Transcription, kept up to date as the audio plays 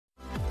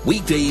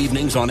Weekday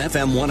evenings on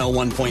FM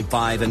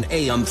 101.5 and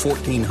AM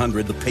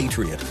 1400 The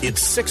Patriot.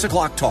 It's 6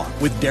 o'clock talk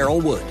with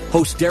Daryl Wood.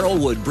 Host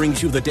Daryl Wood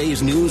brings you the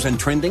day's news and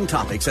trending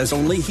topics as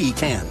only he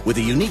can, with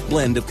a unique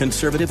blend of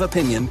conservative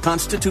opinion,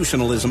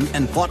 constitutionalism,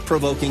 and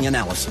thought-provoking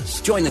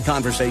analysis. Join the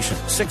conversation.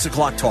 6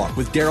 o'clock talk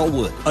with Daryl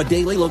Wood. A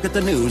daily look at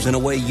the news in a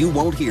way you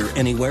won't hear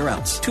anywhere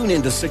else. Tune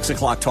in to 6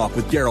 o'clock talk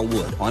with Daryl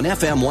Wood on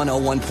FM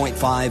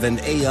 101.5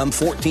 and AM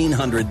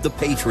 1400 The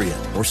Patriot,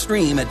 or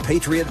stream at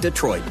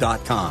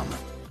patriotdetroit.com.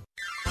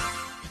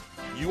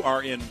 You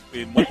are in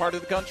what part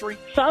of the country?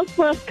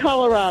 Southwest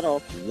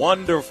Colorado.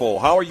 Wonderful.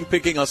 How are you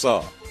picking us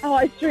up? Oh,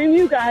 I stream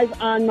you guys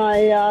on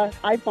my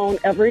iPhone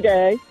every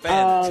day.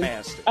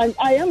 Fantastic.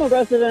 I am a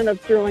resident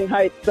of Sterling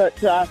Heights,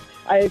 but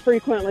I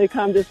frequently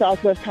come to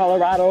Southwest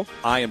Colorado.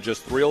 I am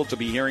just thrilled to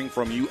be hearing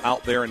from you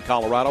out there in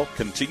Colorado.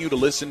 Continue to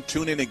listen,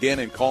 tune in again,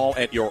 and call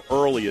at your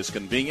earliest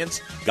convenience.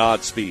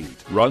 Godspeed.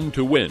 Run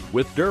to Win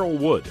with Daryl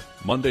Wood,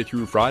 Monday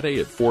through Friday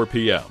at 4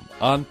 p.m.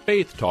 on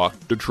Faith Talk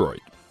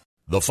Detroit.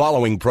 The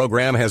following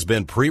program has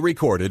been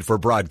pre-recorded for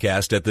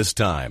broadcast at this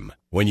time.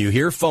 When you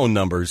hear phone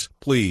numbers,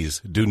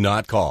 please do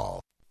not call.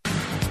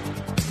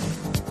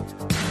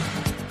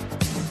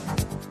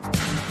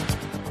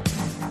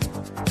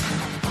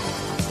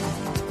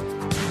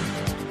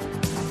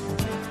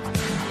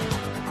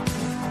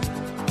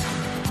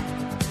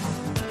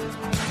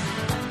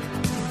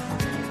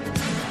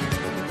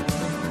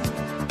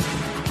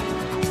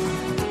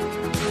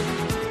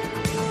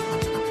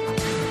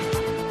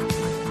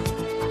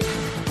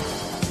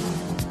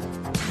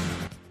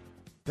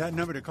 That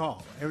number to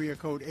call, area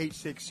code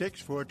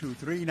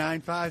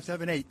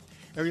 866-423-9578.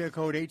 Area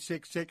code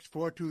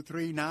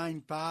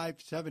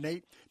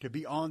 866-423-9578 to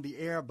be on the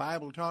air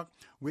Bible Talk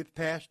with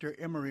Pastor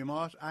Emery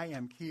Moss. I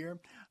am here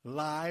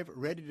live,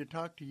 ready to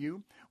talk to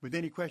you with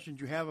any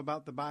questions you have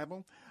about the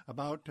Bible,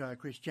 about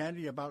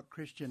Christianity, about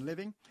Christian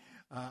living,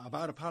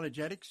 about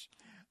apologetics.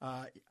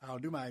 I'll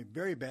do my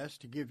very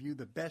best to give you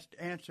the best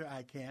answer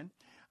I can.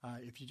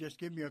 If you just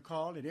give me a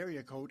call at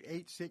area code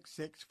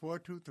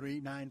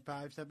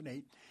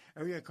 866-423-9578,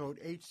 area code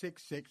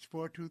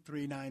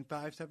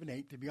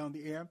 866-423-9578 to be on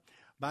the air,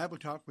 Bible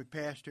Talk with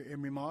Pastor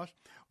Emery Moss.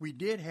 We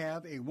did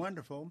have a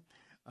wonderful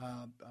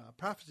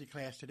prophecy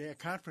class today, a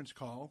conference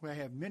call, where I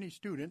have many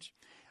students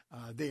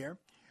there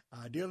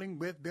dealing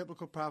with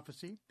biblical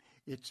prophecy.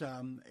 It's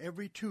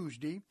every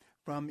Tuesday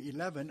from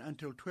 11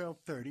 until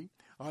 12:30.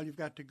 All you've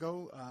got to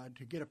go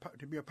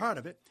to be a part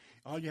of it,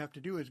 all you have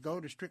to do is go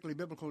to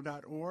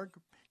strictlybiblical.org.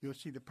 You'll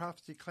see the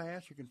prophecy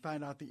class. You can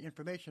find out the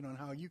information on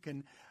how you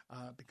can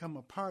become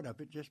a part of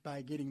it just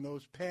by getting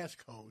those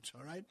passcodes,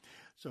 all right?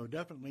 So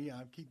definitely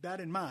keep that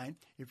in mind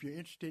if you're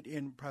interested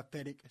in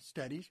prophetic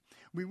studies.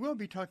 We will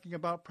be talking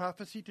about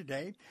prophecy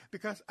today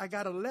because I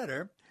got a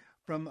letter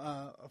from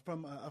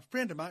a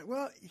friend of mine.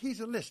 Well, he's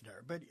a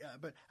listener, but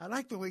I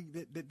like the way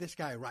that this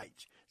guy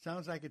writes.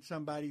 Sounds like it's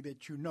somebody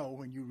that you know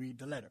when you read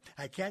the letter.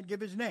 I can't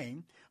give his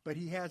name, but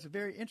he has a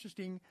very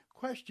interesting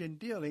question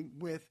dealing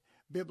with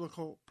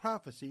biblical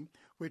prophecy,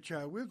 which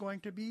we're going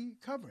to be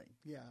covering.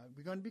 Yeah,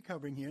 we're going to be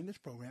covering here in this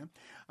program.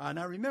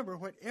 Now remember,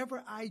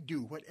 whatever I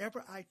do,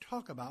 whatever I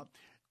talk about,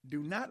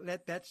 do not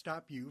let that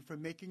stop you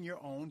from making your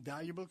own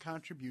valuable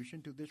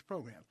contribution to this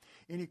program.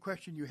 Any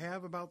question you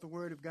have about the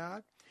Word of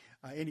God,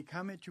 any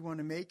comment you want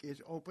to make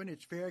is open.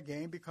 It's fair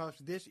game because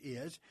this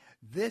is,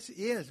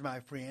 my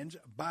friends,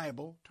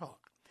 Bible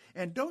Talk.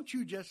 And don't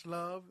you just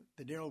love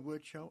the Daryl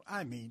Wood Show?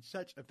 I mean,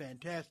 such a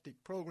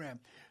fantastic program,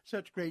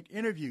 such great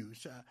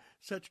interviews,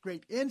 such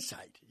great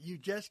insight. You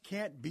just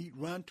can't beat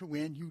Run to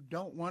Win. You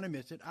don't want to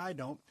miss it. I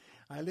don't.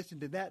 I listen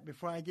to that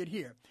before I get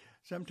here.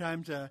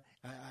 Sometimes I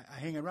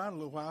hang around a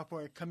little while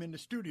before I come in the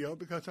studio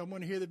because I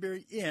want to hear the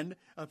very end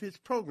of his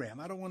program.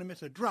 I don't want to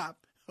miss a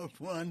drop of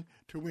Run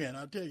to Win.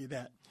 I'll tell you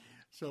that.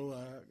 So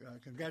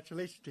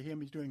congratulations to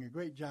him. He's doing a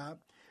great job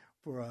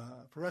for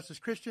us as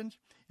Christians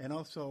and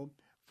also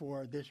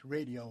for this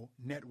radio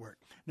network.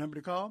 Number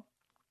to call,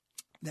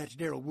 that's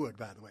Daryl Wood,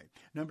 by the way.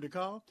 Number to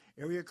call,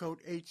 area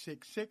code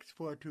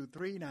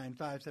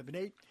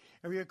 866-423-9578,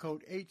 area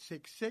code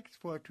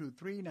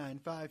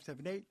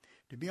 866-423-9578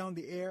 to be on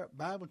the air,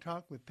 Bible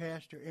Talk with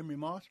Pastor Emery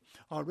Moss.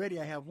 Already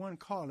I have one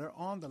caller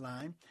on the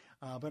line,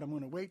 but I'm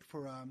going to wait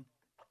for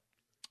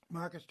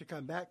Marcus to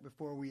come back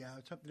before we,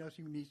 something else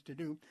he needs to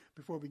do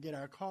before we get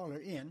our caller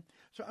in.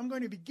 So I'm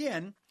going to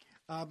begin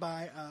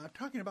by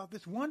talking about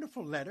this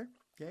wonderful letter,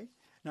 okay?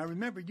 Now,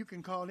 remember, you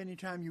can call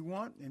anytime you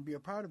want and be a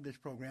part of this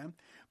program.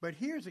 But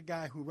here's a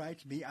guy who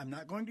writes me. I'm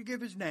not going to give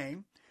his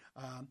name.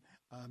 I'm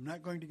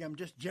not going to give him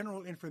just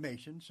general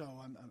information. So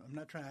I'm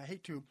not trying. I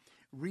hate to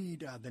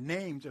read the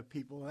names of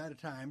people. A lot of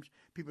times,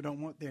 people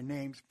don't want their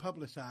names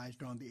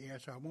publicized on the air,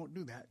 so I won't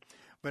do that.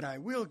 But I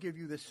will give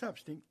you the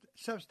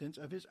substance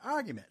of his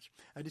arguments,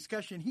 a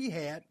discussion he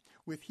had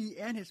with he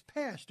and his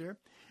pastor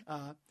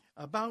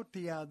about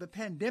the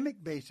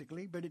pandemic,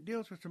 basically, but it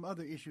deals with some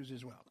other issues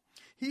as well.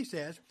 He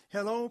says,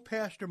 "Hello,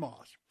 Pastor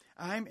Moss.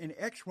 I'm an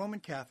ex-Roman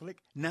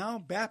Catholic, now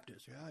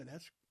Baptist."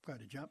 That's quite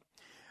a jump.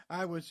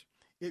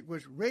 It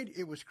was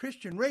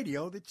Christian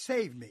radio that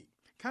saved me.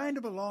 Kind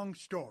of a long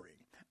story.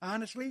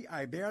 Honestly,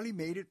 I barely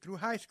made it through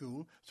high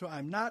school, so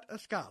I'm not a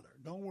scholar.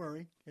 Don't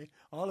worry. Okay?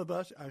 All of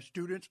us are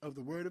students of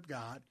the Word of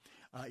God,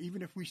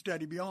 even if we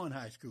study beyond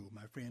high school,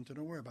 my friends, so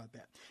don't worry about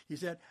that. He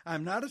said,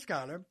 I'm not a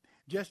scholar,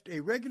 just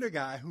a regular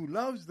guy who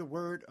loves the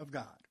Word of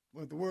God,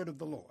 or the Word of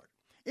the Lord.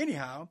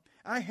 Anyhow,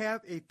 I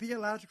have a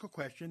theological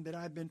question that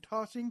I've been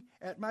tossing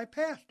at my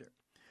pastor,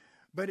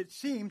 but it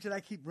seems that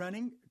I keep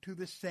running to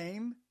the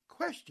same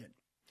question.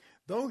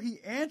 Though he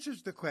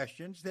answers the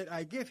questions that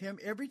I give him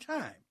every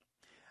time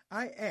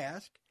I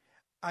ask,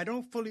 I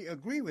don't fully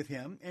agree with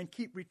him and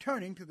keep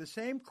returning to the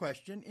same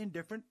question in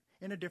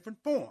a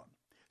different form.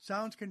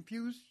 Sounds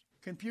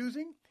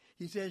confusing?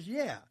 He says,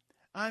 yeah,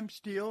 I'm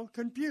still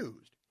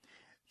confused.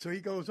 So he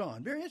goes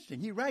on. Very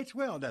interesting. He writes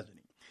well, doesn't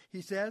he?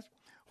 He says,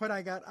 what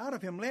I got out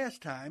of him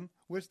last time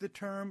was the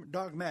term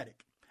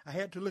dogmatic. I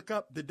had to look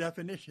up the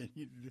definition.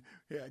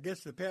 I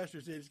guess the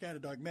pastor said it's kind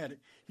of dogmatic.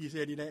 He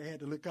said he had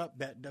to look up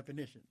that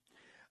definition.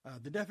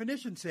 The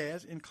definition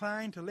says,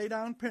 inclined to lay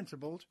down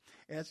principles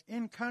as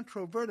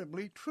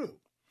incontrovertibly true.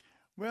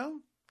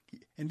 Well,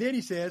 and then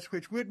he says,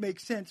 which would make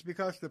sense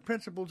because the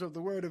principles of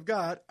the Word of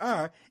God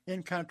are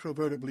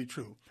incontrovertibly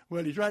true.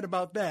 Well, he's right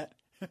about that,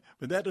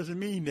 but that doesn't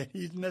mean that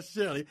he's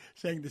necessarily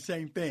saying the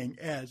same thing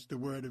as the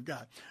Word of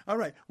God. All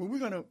right, well, we're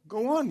going to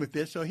go on with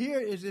this. So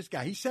here is this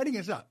guy. He's setting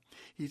us up.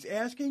 He's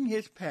asking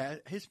his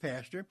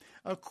pastor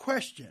a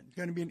question. It's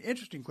going to be an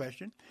interesting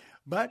question,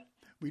 but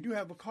we do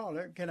have a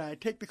caller. Can I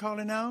take the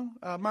caller now,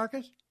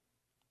 Marcus?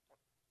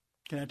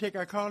 Can I take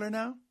our caller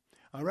now?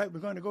 All right,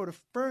 we're going to go to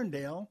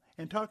Ferndale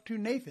and talk to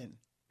Nathan.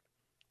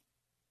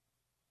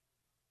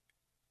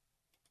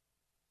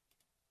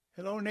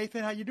 Hello,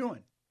 Nathan. How you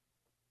doing?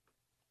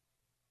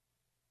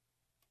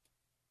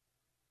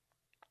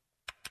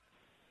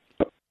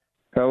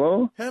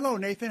 Hello? Hello,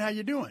 Nathan. How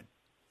you doing?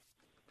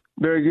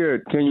 Very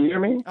good. Can you hear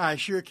me? I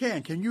sure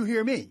can. Can you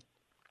hear me?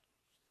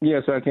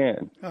 Yes, I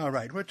can. All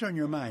right. What's on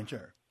your mind,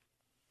 sir?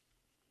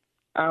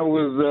 I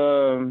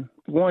was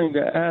wanting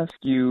to ask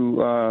you,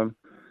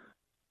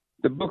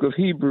 the book of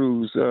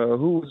Hebrews,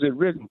 who was it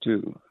written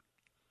to?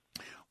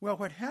 Well,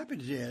 what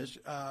happens is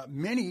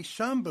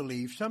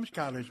some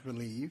scholars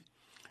believe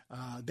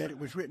that it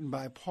was written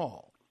by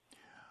Paul.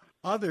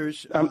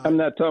 Others... I'm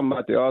not talking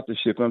about the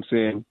authorship. I'm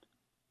saying,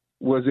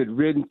 was it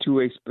written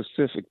to a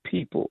specific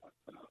people?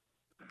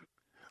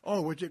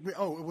 Was it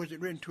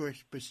written to a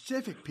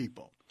specific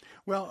people?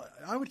 Well,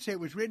 I would say it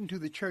was written to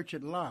the church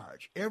at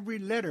large. Every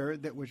letter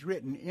that was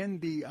written in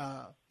the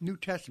New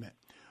Testament,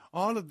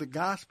 all of the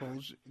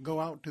Gospels go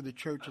out to the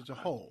church as a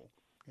whole.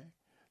 Okay?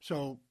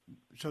 So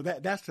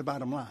that's the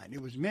bottom line.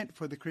 It was meant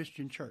for the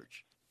Christian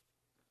church.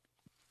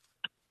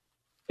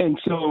 And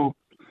so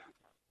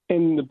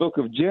in the book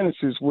of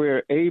Genesis,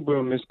 where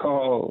Abram is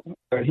called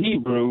a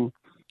Hebrew,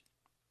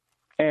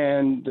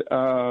 and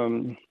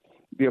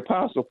the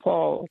Apostle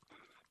Paul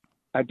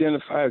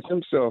identifies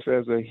himself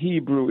as a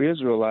Hebrew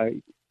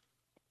Israelite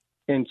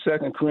in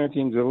 2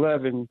 Corinthians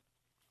 11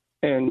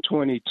 and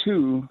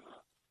 22,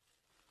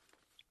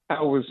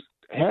 I was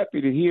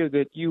happy to hear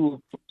that you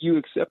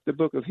accept the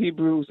book of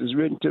Hebrews is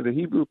written to the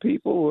Hebrew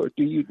people, or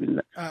do you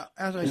deny?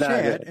 As I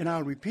said, and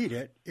I'll repeat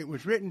it, it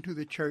was written to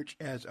the church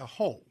as a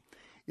whole.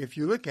 If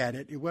you look at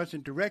it, it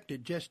wasn't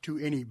directed just to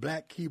any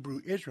black Hebrew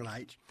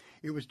Israelites.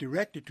 It was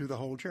directed to the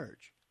whole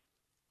church.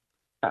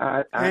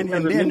 That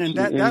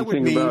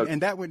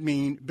would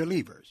mean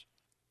believers.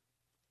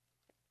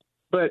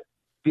 But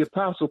the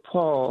Apostle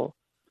Paul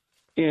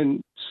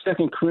in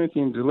 2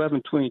 Corinthians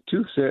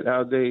 11:22 said,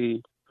 "Are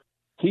they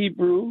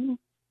Hebrew?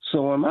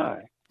 So am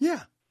I."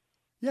 Yeah.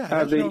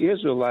 Are they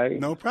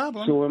Israelite? No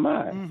problem. So am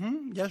I.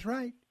 Mm-hmm. That's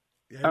right.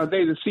 Are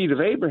they the seed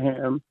of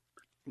Abraham?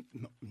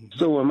 No,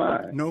 so am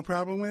I. No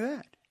problem with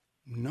that.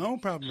 No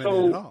problem with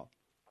that at all.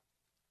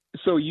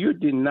 So you're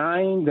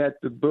denying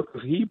that the book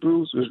of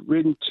Hebrews was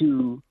written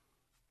to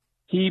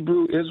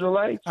Hebrew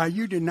Israelites? Are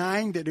you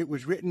denying that it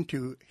was written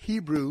to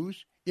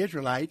Hebrews,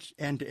 Israelites,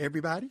 and to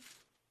everybody?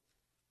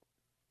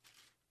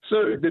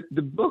 So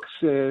the book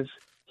says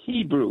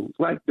Hebrew,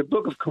 like the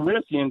book of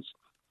Corinthians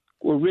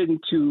were written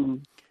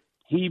to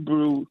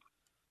Hebrew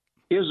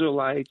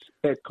Israelites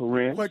at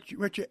Corinth. But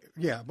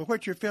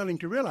what you're failing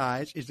to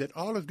realize is that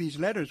all of these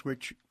letters were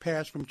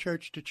passed from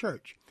church to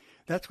church.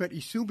 That's what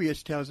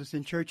Eusebius tells us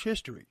in church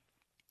history.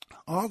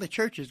 All the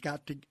churches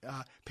got to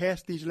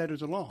pass these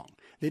letters along.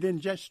 They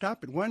didn't just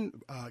stop at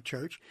one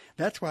church.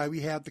 That's why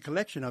we have the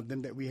collection of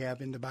them that we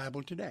have in the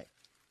Bible today.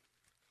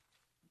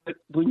 But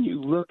when you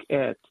look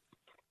at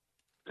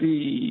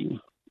the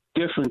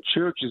different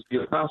churches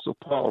the Apostle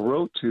Paul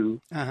wrote to,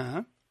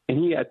 and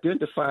he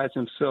identifies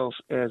himself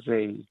as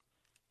a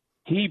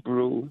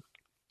Hebrew,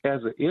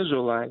 as an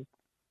Israelite,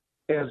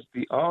 as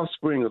the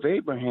offspring of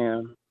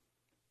Abraham,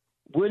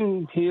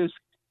 wouldn't his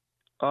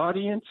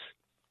audience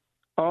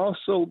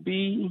also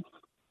be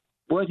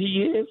what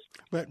he is?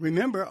 But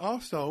remember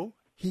also,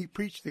 he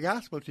preached the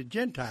gospel to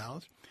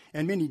Gentiles,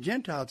 and many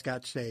Gentiles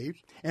got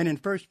saved. And in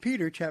 1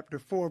 Peter chapter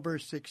 4,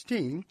 verse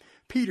 16,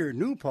 Peter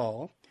knew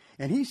Paul,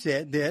 and he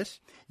said this,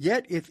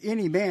 "Yet if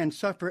any man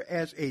suffer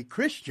as a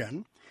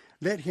Christian,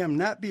 let him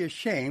not be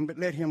ashamed, but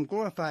let him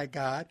glorify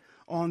God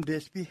on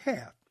this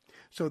behalf.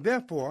 So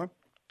therefore,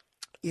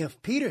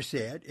 if Peter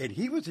said, and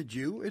he was a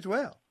Jew as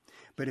well,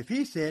 but if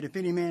he said, if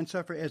any man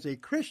suffer as a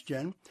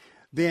Christian,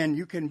 then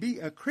you can be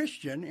a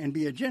Christian and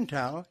be a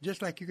Gentile,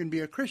 just like you can be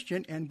a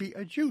Christian and be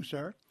a Jew,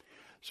 sir.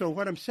 So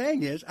what I'm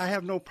saying is, I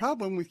have no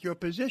problem with your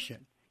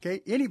position.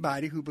 Okay,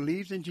 anybody who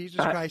believes in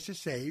Jesus Christ is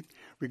saved,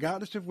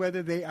 regardless of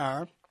whether they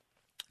are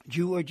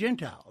Jew or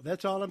Gentile.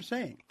 That's all I'm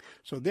saying.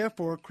 So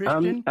therefore,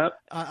 Christian,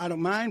 I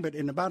don't mind, but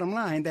in the bottom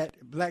line,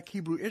 that black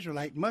Hebrew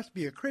Israelite must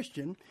be a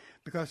Christian,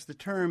 because the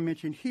term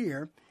mentioned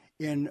here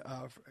in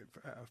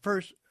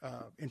 1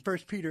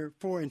 Peter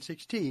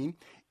 4:16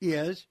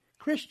 is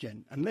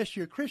Christian. Unless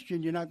you're a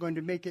Christian, you're not going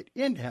to make it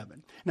into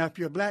heaven. Now, if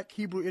you're a black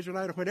Hebrew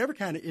Israelite or whatever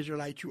kind of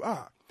Israelite you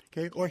are,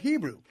 okay, or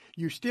Hebrew,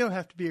 you still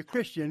have to be a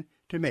Christian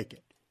to make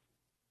it.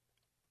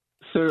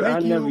 Sir, I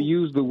never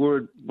used the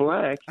word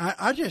black.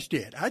 I just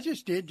did.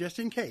 Just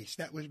in case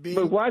that was being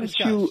But why did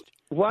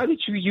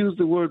you use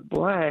the word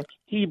black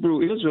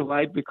Hebrew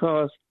Israelite?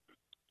 Because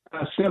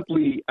I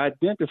simply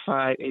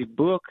identified a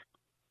book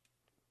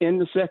in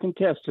the Second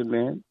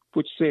Testament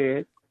which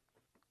said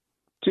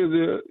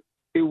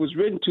it was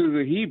written to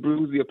the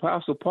Hebrews. The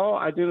Apostle Paul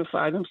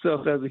identified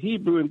himself as a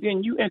Hebrew, and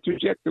then you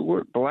interject the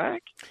word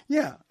black?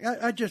 Yeah,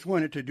 I just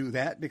wanted to do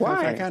that because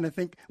Why? I kind of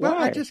think,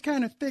 I just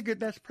kind of figured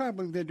that's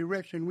probably the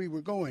direction we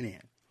were going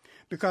in,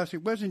 because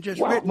it wasn't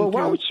just written but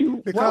why to, would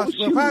you? because,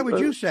 why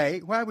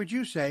would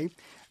you say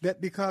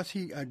that because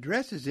he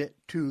addresses it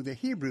to the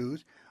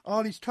Hebrews,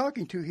 all he's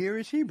talking to here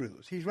is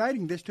Hebrews? He's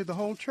writing this to the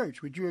whole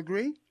church. Would you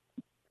agree?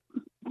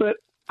 But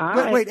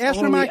wait,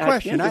 answer my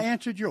question. I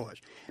answered yours.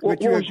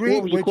 Would you agree?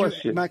 What was your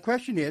question? My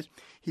question is,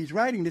 he's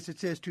writing this, it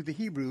says, to the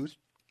Hebrews.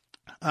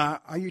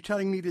 Are you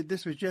telling me that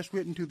this was just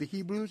written to the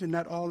Hebrews and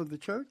not all of the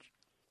church?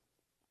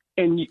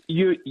 And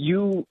you're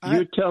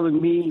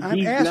telling me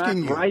he's not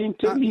writing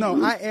to the Hebrews?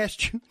 No, I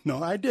asked you.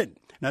 No, I didn't.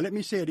 Now, let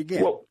me say it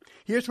again. Well,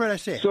 here's what I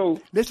said. So,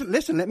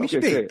 listen, let me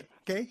speak.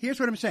 Okay, here's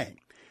what I'm saying.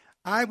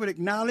 I would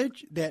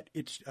acknowledge that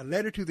it's a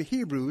letter to the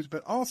Hebrews,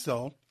 but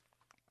also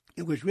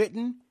it was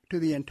written to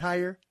the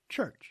entire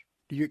church.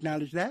 Do you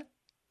acknowledge that?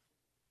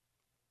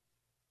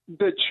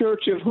 The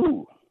church of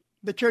who?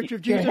 The Church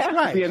of Jesus Christ.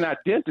 There has to be an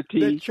identity.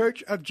 The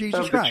Church of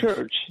Jesus Christ. The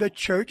church. The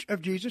Church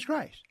of Jesus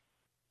Christ.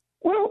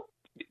 Well,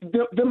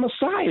 the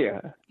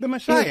Messiah. The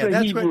Messiah.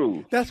 That's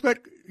Hebrew.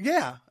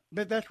 Yeah,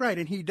 but that's right.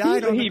 And he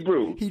died on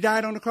Hebrew. He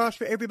died on the cross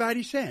for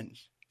everybody's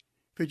sins,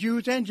 for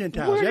Jews and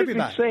Gentiles. Where everybody.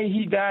 Does it say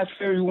he died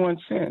for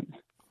everyone's sins?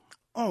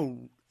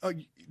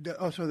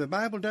 So the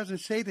Bible doesn't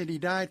say that he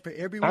died for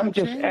everyone's I'm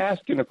just sins?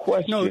 asking a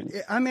question. No,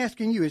 I'm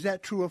asking you, is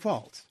that true or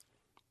false?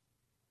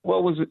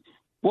 What was it?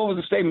 What was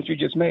the statement you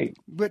just made?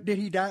 But did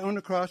he die on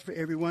the cross for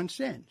everyone's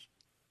sins?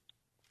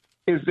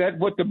 Is that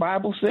what the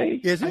Bible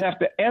says? Is it? I have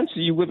to answer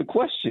you with a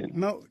question.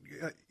 No,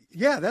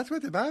 yeah, that's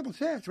what the Bible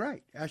says,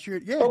 right?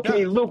 Yeah.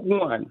 Okay, Luke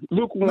 1.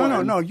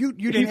 No. You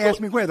didn't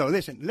ask me where, though.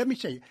 Listen, let me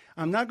say,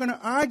 I'm not going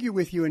to argue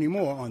with you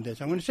anymore on this.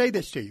 I'm going to say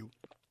this to you.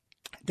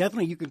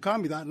 Definitely, you can call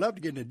me. I'd love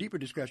to get in a deeper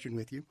discussion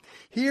with you.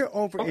 Here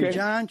over in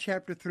John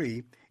chapter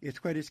 3, it's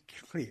quite as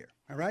clear,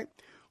 all right?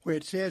 Where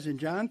it says in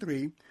John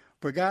 3,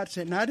 for God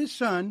sent not his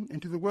Son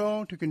into the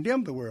world to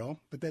condemn the world,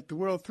 but that the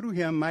world through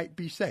him might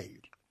be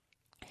saved.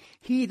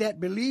 He that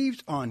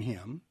believes on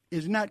him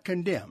is not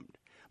condemned,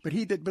 but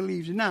he that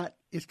believes not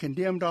is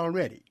condemned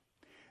already,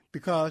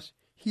 because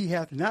he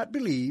hath not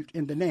believed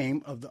in the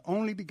name of the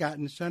only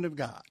begotten Son of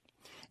God.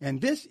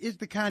 And this is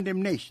the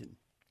condemnation,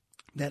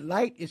 that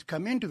light is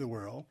come into the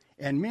world,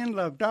 and men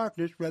love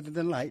darkness rather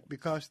than light,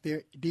 because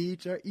their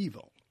deeds are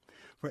evil.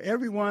 For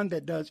everyone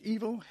that does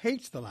evil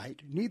hates the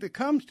light, neither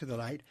comes to the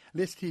light,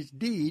 lest his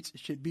deeds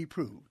should be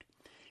proved.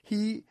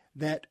 He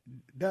that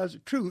does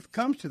truth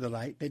comes to the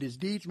light, that his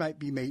deeds might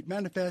be made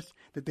manifest,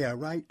 that they are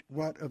right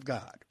wrought of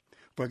God.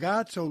 For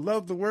God so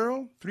loved the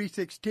world,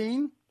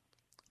 3:16,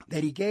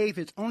 that he gave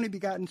his only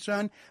begotten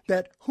Son,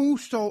 that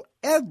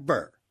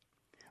whosoever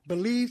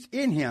believes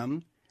in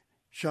him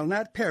shall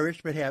not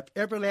perish, but have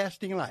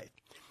everlasting life.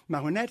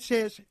 Now, when that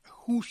says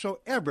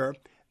whosoever,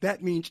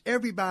 that means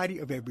everybody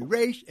of every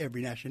race,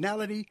 every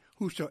nationality,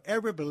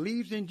 whosoever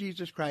believes in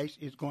Jesus Christ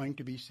is going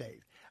to be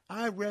saved.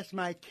 I rest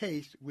my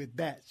case with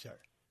that, sir.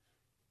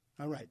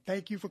 All right.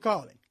 Thank you for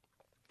calling.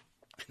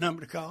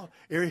 Number to call,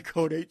 area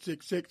code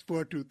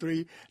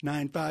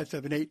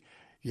 866-423-9578.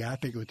 Yeah, I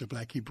think it was the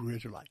Black Hebrew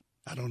Israelite.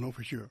 I don't know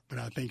for sure, but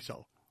I think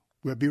so.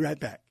 We'll be right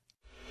back.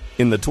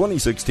 In the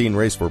 2016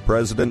 race for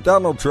president,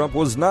 Donald Trump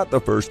was not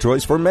the first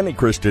choice for many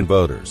Christian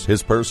voters.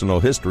 His personal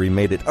history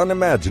made it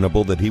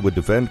unimaginable that he would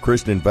defend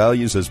Christian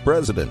values as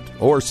president,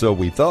 or so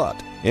we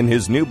thought. In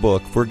his new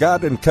book, For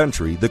God and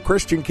Country, The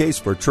Christian Case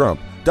for Trump,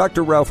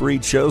 Dr. Ralph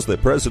Reed shows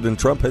that President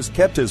Trump has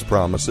kept his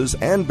promises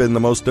and been the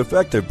most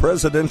effective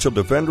presidential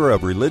defender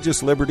of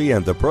religious liberty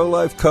and the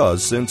pro-life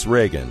cause since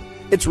Reagan.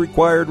 It's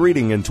required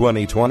reading in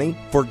 2020.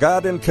 For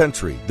God and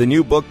Country, the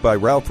new book by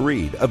Ralph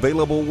Reed,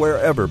 available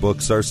wherever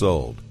books are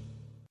sold.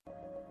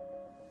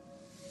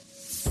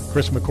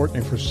 Chris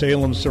McCourtney for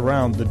Salem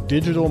Surround, the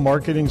digital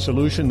marketing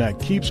solution that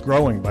keeps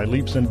growing by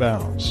leaps and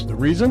bounds. The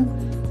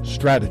reason?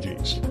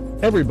 Strategies.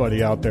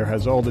 Everybody out there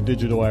has all the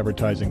digital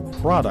advertising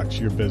products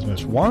your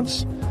business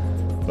wants,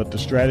 but the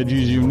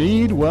strategies you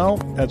need, well,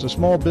 as a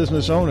small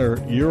business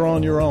owner, you're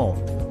on your own.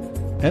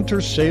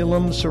 Enter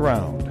Salem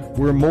Surround.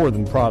 We're more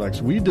than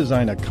products. We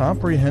design a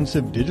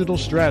comprehensive digital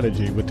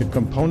strategy with the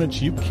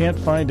components you can't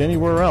find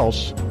anywhere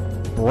else,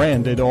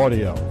 branded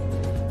audio.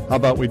 How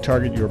about we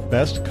target your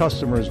best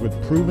customers with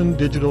proven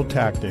digital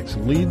tactics,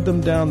 lead them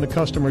down the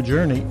customer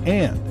journey,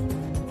 and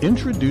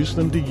introduce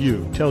them to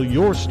you. Tell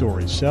your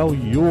story. Sell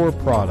your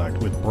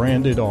product with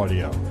branded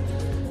audio.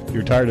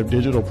 You're tired of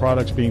digital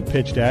products being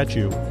pitched at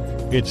you?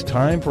 It's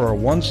time for a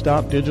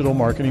one-stop digital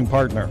marketing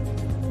partner.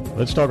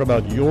 Let's talk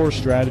about your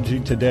strategy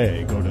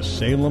today. Go to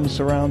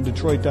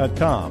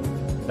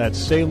SalemSurroundDetroit.com. That's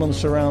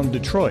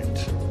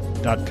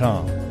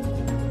SalemSurroundDetroit.com.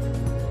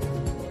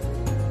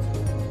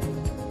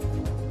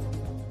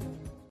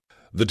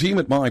 The team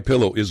at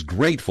MyPillow is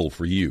grateful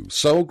for you.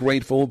 So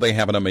grateful they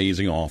have an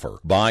amazing offer.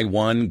 Buy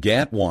one,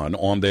 get one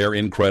on their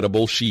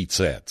incredible sheet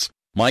sets.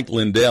 Mike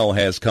Lindell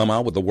has come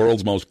out with the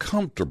world's most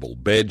comfortable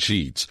bed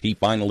sheets. He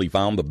finally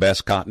found the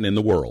best cotton in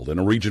the world in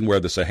a region where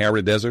the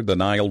Sahara Desert, the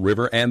Nile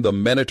River, and the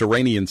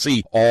Mediterranean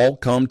Sea all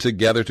come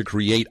together to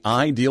create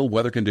ideal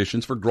weather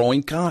conditions for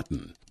growing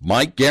cotton.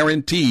 Mike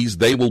guarantees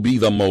they will be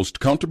the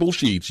most comfortable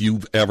sheets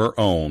you've ever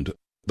owned.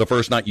 The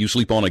first night you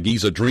sleep on a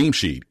Giza Dream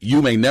Sheet,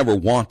 you may never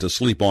want to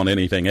sleep on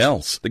anything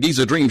else. The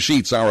Giza Dream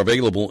Sheets are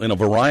available in a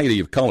variety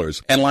of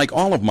colors, and like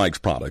all of Mike's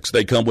products,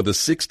 they come with a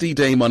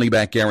 60-day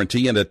money-back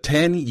guarantee and a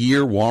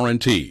 10-year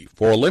warranty.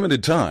 For a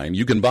limited time,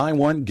 you can buy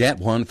one, get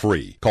one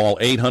free. Call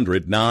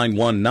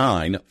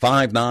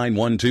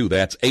 800-919-5912.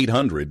 That's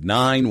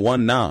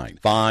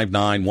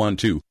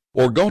 800-919-5912.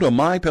 Or go to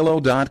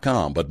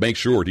MyPillow.com, but make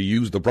sure to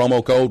use the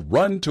promo code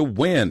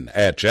RUNTOWIN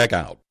at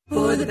checkout.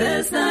 For the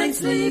best night's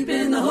sleep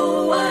in the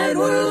whole wide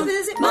world,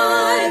 visit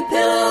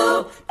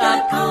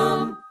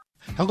MyPillow.com.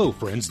 Hello,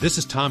 friends. This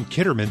is Tom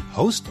Kitterman,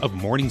 host of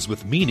Mornings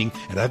with Meaning,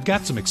 and I've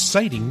got some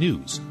exciting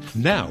news.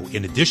 Now,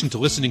 in addition to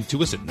listening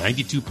to us at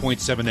 92.7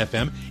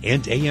 FM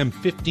and AM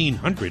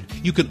 1500,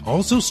 you can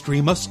also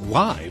stream us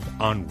live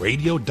on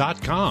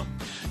Radio.com.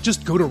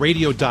 Just go to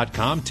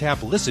Radio.com,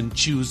 tap Listen,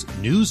 choose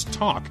News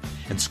Talk,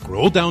 and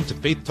scroll down to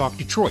Faith Talk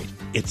Detroit.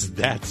 It's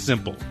that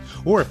simple.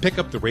 Or pick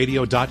up the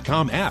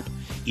Radio.com app.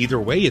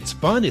 Either way, it's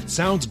fun, it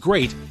sounds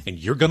great, and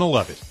you're going to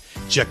love it.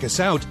 Check us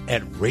out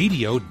at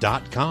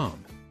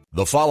Radio.com.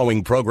 The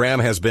following program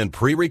has been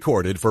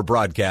pre-recorded for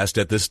broadcast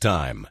at this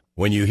time.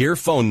 When you hear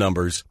phone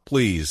numbers,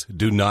 please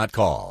do not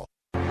call.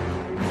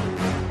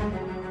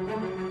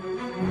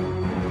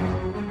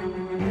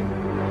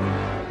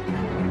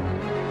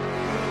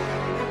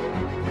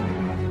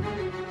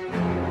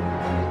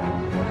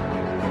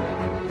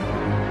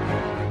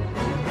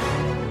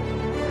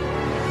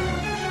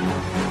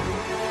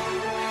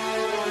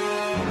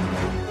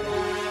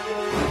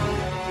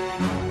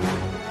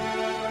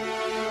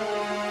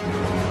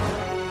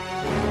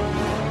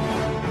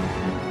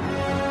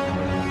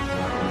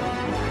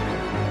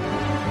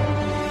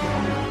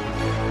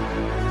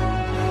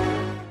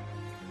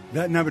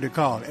 That number to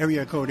call,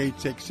 area code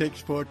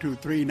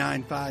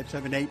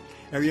 866-423-9578,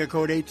 area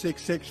code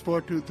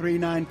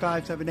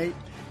 866-423-9578,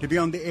 to be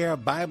on the air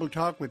Bible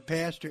Talk with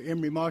Pastor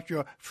Emery Moss,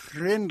 your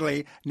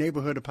friendly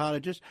neighborhood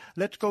apologist.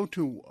 Let's go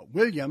to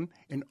William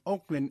in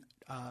Oakland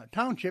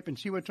Township and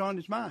see what's on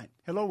his mind.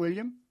 Hello,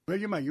 William.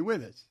 William, are you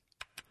with us?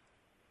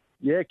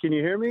 Yeah, can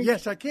you hear me?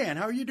 Yes, I can.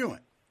 How are you doing?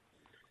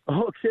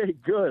 Okay,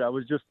 good. I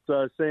was just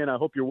saying I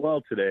hope you're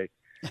well today.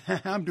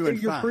 I'm doing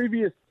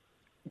fine.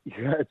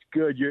 Yeah, it's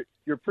good.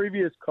 Your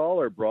previous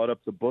caller brought up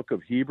the book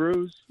of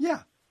Hebrews.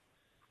 Yeah.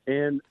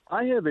 And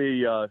I have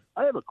a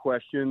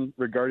question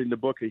regarding the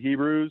book of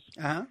Hebrews.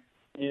 Uh-huh.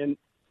 And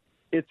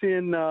it's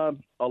in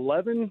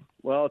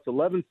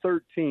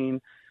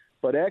 11:13,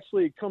 but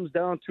actually it comes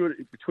down to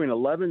it between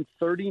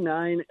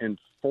 11:39 and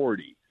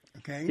 40.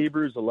 Okay.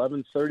 Hebrews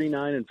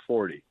 11:39 and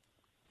 40.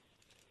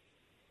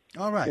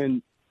 All right.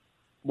 And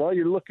while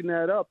you're looking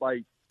that up,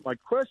 my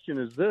question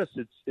is this: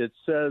 it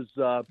says.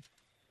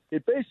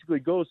 It basically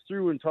goes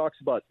through and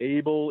talks about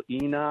Abel,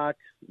 Enoch,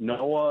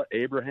 Noah,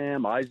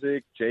 Abraham,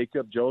 Isaac,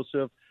 Jacob,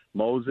 Joseph,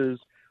 Moses,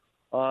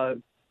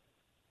 the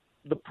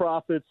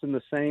prophets and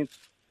the saints.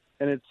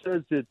 And it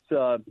says that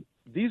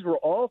these were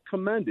all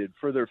commended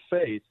for their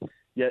faith,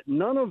 yet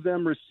none of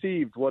them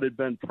received what had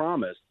been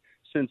promised,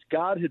 since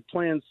God had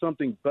planned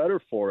something better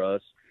for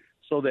us,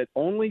 so that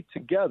only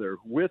together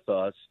with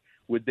us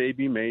would they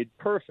be made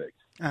perfect.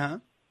 Uh-huh.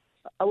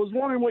 I was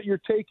wondering what your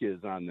take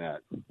is on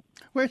that.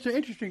 Well, it's an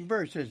interesting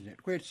verse, isn't it,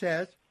 where it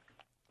says,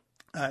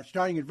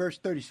 starting at verse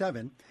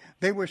 37,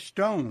 they were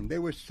stoned, they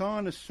were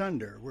sawn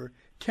asunder, were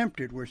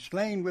tempted, were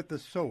slain with the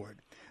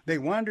sword. They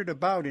wandered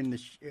about in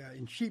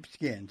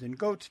sheepskins and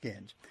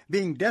goatskins,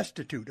 being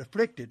destitute,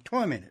 afflicted,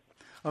 tormented,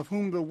 of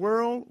whom the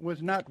world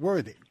was not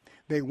worthy.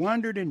 They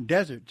wandered in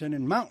deserts and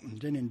in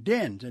mountains and in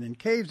dens and in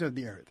caves of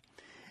the earth.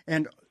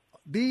 And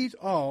these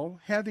all,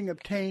 having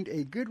obtained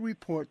a good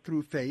report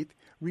through faith,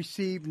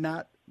 received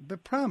not the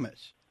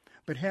promise,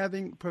 but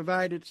having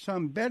provided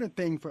some better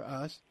thing for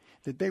us,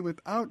 that they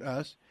without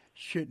us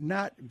should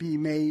not be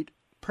made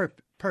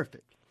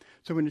perfect.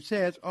 So when it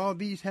says, all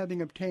these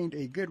having obtained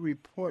a good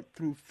report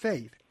through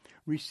faith,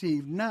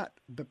 received not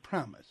the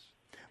promise,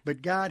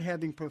 but God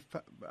having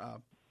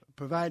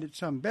provided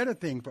some better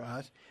thing for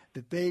us,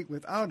 that they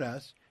without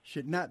us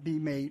should not be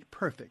made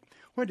perfect.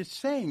 What it's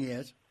saying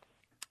is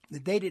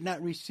that they did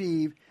not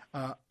receive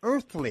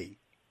earthly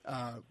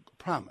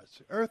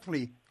promise,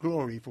 earthly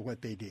glory for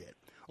what they did,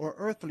 or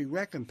earthly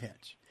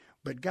recompense.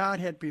 But God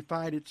had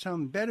provided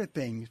some better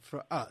things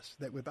for us,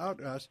 that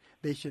without us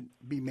they should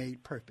be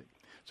made perfect.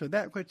 So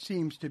that's what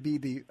seems to be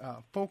the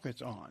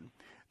focus on,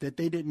 that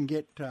they didn't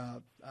get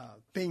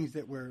things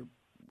that were,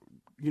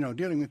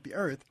 dealing with the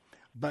earth,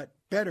 but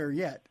better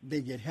yet,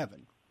 they get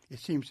heaven. It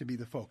seems to be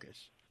the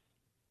focus.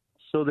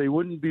 So they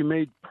wouldn't be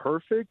made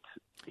perfect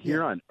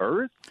here on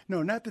earth?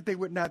 No, not that they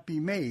would not be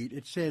made.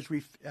 It says,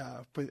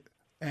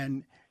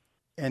 and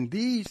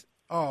these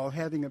all,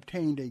 having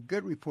obtained a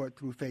good report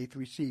through faith,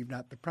 received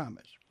not the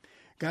promise.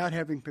 God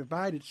having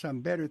provided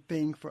some better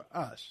thing for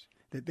us,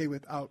 that they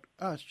without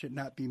us should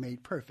not be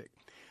made perfect.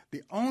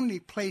 The only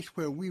place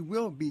where we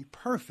will be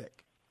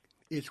perfect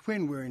is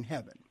when we're in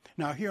heaven.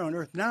 Now, here on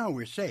earth now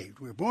we're saved.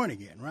 We're born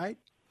again, right?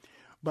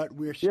 But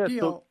we're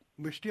still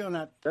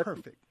not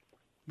perfect.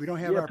 We don't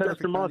have our Pastor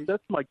perfect Moss,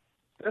 bodies.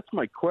 that's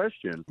my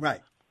question.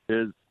 Right.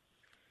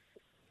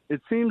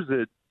 It seems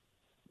that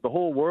the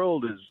whole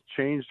world is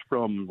changed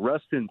from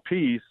rest in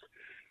peace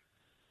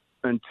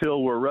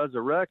until we're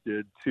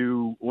resurrected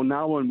to, well,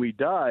 now when we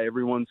die,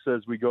 everyone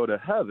says we go to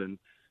heaven.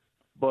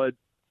 But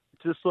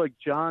just like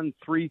John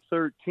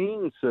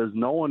 3:13 says,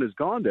 no one has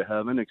gone to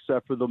heaven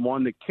except for the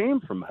one that came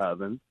from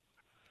heaven,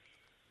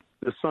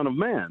 the Son of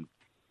Man.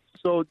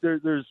 So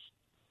there's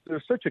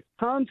such a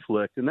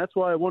conflict, and that's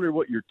why I wondered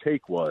what your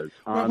take was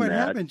on that. Well, what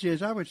happens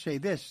is, I would say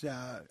this.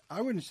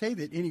 I wouldn't say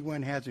that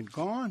anyone hasn't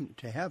gone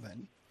to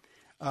heaven.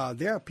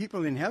 There are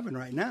people in heaven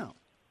right now.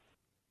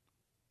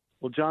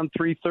 Well, John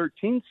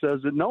 3:13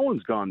 says that no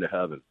one's gone to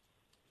heaven.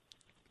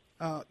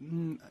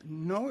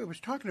 No, it was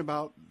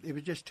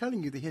just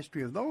telling you the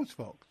history of those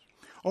folks.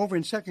 Over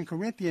in 2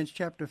 Corinthians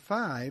chapter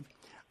 5,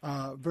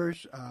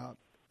 verse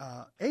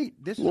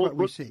 8, this is what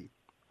we see.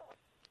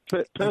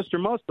 Pastor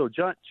Musto,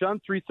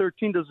 John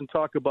 3:13 doesn't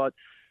talk about,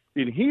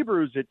 in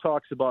Hebrews it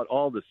talks about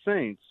all the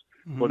saints,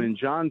 but in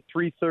John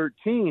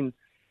 3:13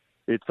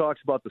 it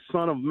talks about the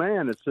Son of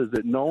Man. It says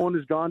that no one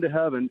has gone to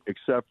heaven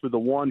except for the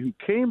one who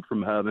came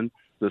from heaven,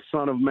 the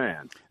Son of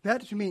Man.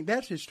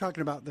 That's just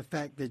talking about the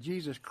fact that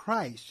Jesus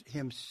Christ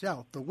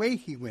himself, the way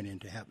he went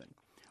into heaven,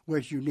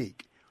 was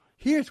unique.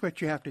 Here's what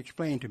you have to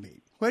explain to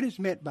me. What is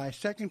meant by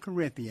 2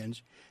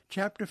 Corinthians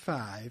chapter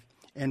 5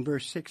 and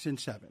verse 6 and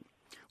 7,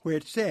 where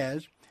it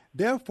says,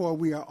 therefore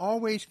we are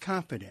always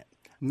confident,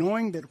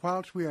 knowing that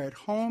whilst we are at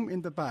home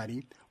in the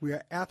body, we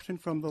are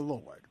absent from the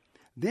Lord.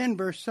 Then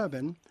verse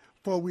 7,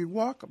 for we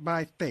walk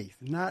by faith,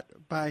 not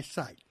by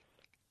sight.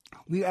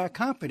 We are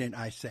confident,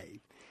 I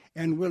say,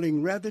 and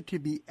willing rather to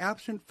be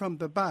absent from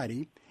the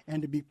body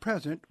and to be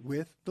present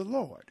with the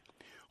Lord.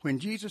 When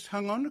Jesus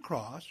hung on the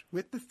cross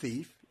with the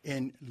thief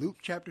in Luke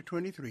chapter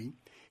 23,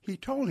 he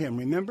told him,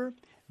 remember,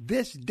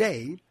 this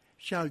day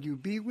shall you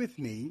be with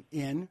me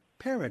in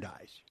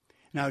paradise.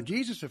 Now,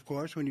 Jesus, of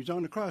course, when he was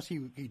on the cross, he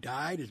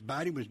died, his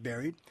body was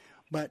buried,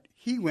 but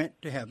he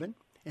went to heaven,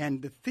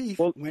 and the thief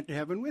went to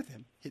heaven with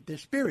him. Their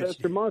spirits.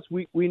 Pastor Moss,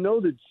 we know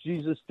that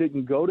Jesus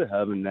didn't go to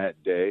heaven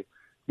that day,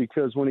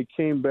 because when he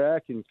came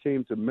back and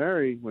came to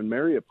Mary, when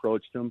Mary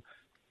approached him,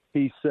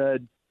 he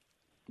said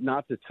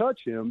not to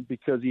touch him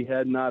because he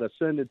had not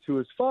ascended to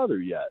his Father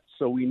yet.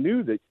 So we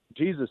knew that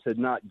Jesus had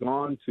not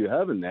gone to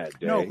heaven that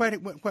day. No,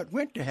 what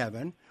went to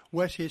heaven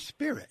was his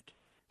spirit.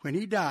 When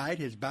he died,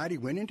 his body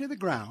went into the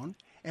ground,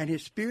 and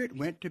his spirit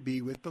went to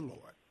be with the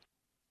Lord.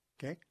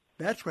 Okay?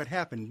 That's what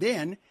happened.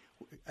 Then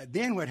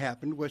what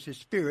happened was his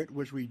spirit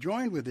was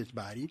rejoined with his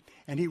body,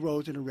 and he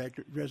rose in a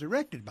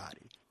resurrected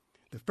body.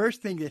 The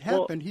first thing that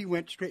happened,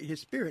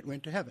 his spirit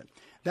went to heaven.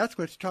 That's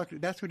what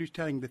he's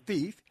telling the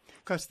thief,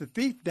 because the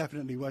thief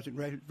definitely wasn't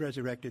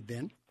resurrected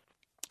then.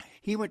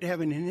 He went to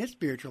heaven in his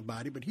spiritual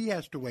body, but he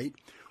has to wait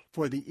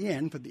for the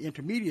end, for the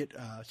intermediate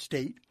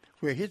state,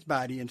 where his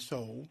body and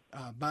soul,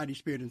 body,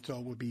 spirit, and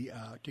soul will be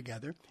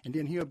together, and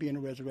then he'll be in a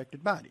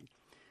resurrected body.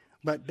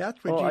 But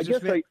that's what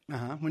Jesus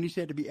meant when he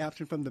said to be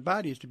absent from the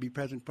body is to be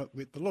present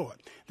with the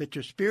Lord. That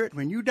your spirit,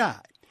 when you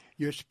die,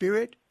 your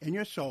spirit and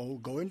your soul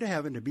go into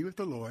heaven to be with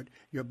the Lord.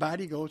 Your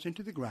body goes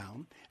into the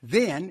ground.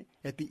 Then,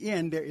 at the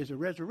end, there is a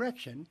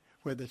resurrection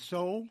where the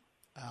soul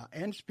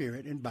and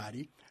spirit and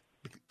body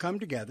come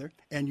together,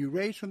 and you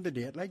raise from the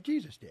dead like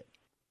Jesus did.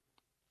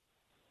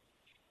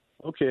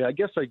 Okay, I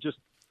guess I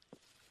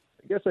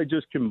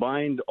just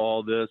combined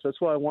all this.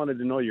 That's why I wanted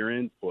to know your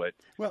input.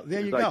 Well,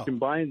 there you go. I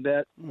combined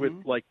that with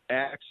like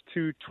Acts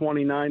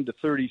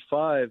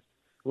 2:29-35,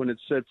 when it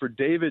said, "For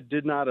David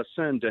did not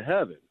ascend to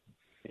heaven,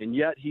 and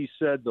yet he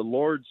said, the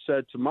Lord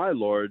said to my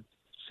Lord,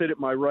 sit at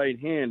my right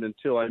hand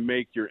until I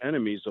make your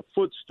enemies a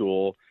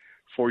footstool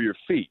for your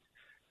feet.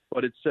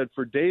 But it said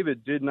for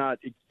David did not,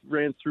 it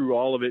ran through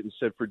all of it and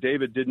said for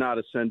David did not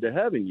ascend to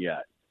heaven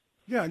yet.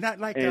 Yeah, not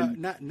like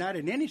not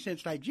in any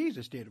sense like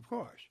Jesus did, of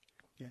course.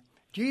 Yeah.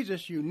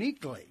 Jesus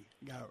uniquely,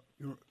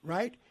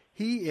 right?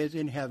 He is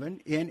in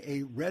heaven in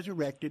a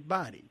resurrected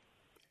body.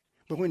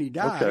 But when he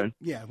died,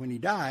 when he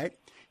died,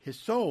 his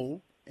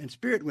soul and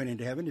spirit went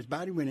into heaven. His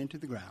body went into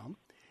the ground.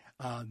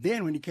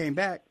 Then when he came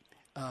back,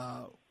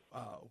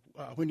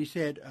 when he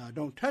said,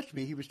 don't touch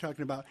me, he was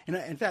talking about, and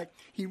in fact,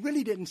 he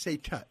really didn't say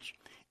touch.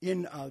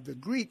 In the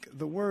Greek,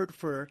 the word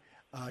for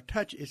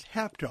touch is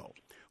hapto,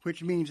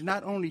 which means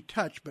not only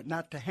touch, but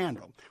not to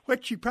handle.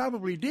 What she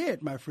probably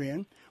did, my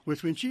friend,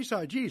 was when she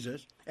saw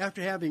Jesus,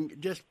 after having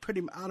just put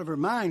him out of her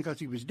mind because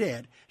he was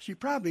dead, she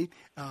probably,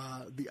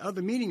 the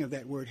other meaning of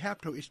that word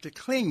hapto is to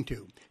cling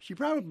to. She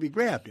probably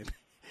grabbed him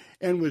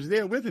and was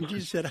there with him.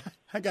 Jesus said,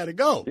 I got to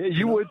go. Yeah,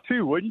 you would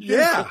too, wouldn't you?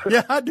 Yeah,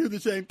 I'd do the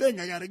same thing.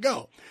 I got to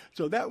go.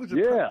 So that was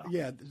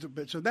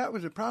so that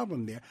was a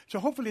problem there. So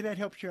hopefully that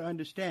helps your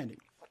understanding.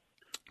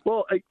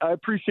 Well, I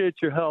appreciate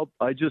your help.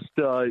 I just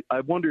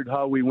I wondered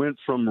how we went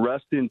from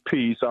rest in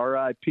peace,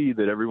 R.I.P.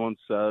 that everyone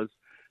says,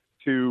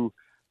 to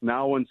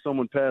now when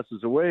someone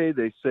passes away,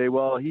 they say,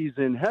 well, he's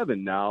in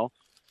heaven now.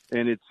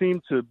 And it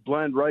seemed to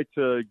blend right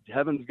to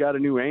heaven's got a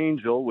new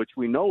angel, which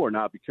we know are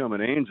not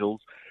becoming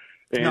angels.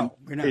 And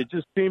it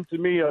just seemed to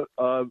me a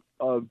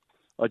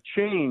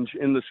change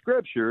in the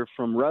scripture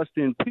from rest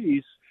in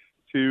peace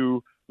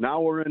to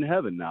now we're in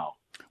heaven now.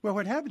 Well,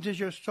 what happens is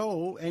your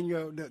soul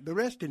and the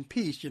rest in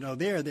peace,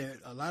 there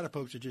a lot of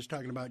folks are just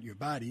talking about your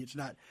body.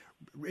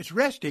 It's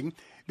resting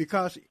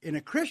because in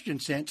a Christian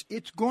sense,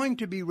 it's going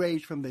to be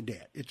raised from the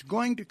dead. It's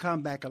going to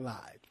come back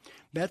alive.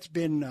 That's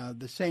been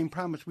the same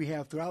promise we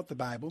have throughout the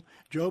Bible.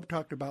 Job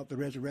talked about the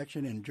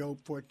resurrection in Job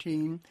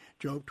 14,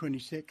 Job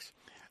 26.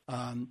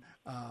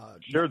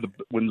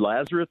 When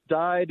Lazarus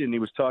died and he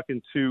was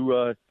talking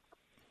to,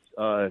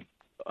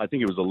 I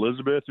think it was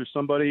Elizabeth or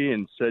somebody,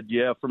 and said,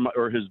 her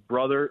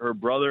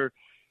brother,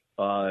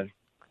 that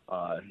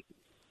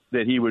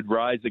he would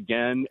rise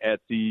again at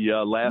the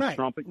last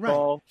trumpet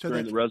call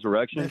during the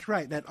resurrection. That's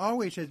right. That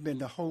always has been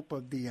the hope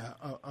of the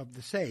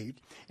saved.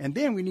 And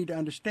then we need to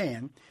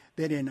understand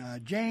that in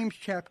James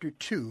chapter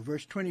 2,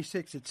 verse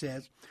 26, it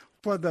says,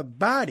 for the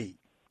body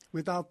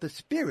without the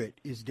spirit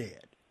is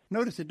dead.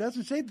 Notice it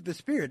doesn't say that the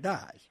spirit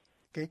dies,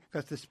 okay?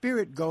 Because the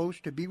spirit goes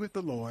to be with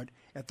the Lord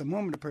at the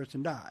moment a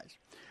person dies.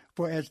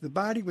 For as the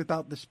body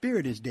without the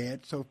spirit is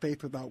dead, so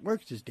faith without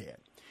works is dead.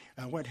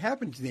 What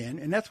happens then,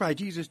 and that's why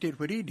Jesus did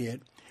what he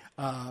did,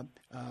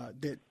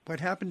 that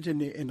what happens in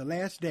the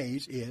last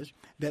days is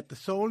that the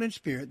soul and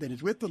spirit that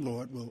is with the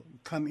Lord will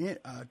come in,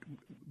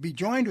 be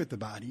joined with the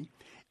body,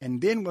 and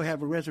then we'll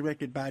have a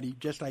resurrected body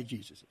just like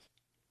Jesus is.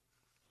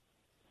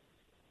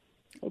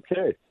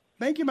 Okay.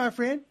 Thank you, my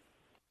friend.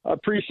 I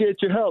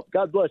appreciate your help.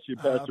 God bless you,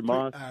 Pastor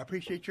Moss. I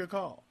appreciate your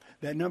call.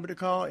 That number to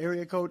call,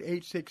 area code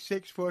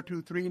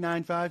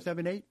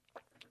 866-423-9578.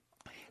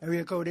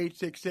 Area code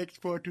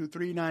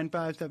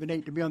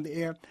 866-423-9578 to be on the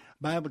air.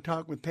 Bible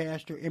Talk with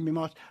Pastor Emery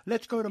Moss.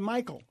 Let's go to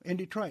Michael in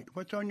Detroit.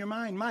 What's on your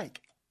mind,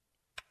 Mike?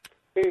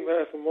 Hey,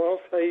 Pastor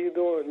Moss. How you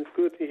doing? It's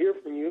good to hear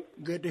from you.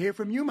 Good to hear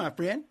from you, my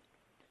friend.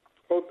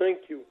 Oh,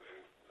 thank you.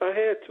 I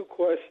had two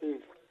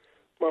questions.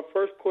 My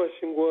first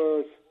question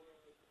was,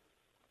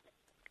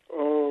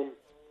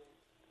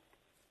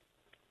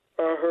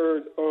 I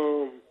heard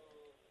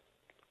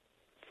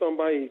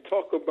somebody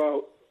talk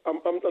about, I'm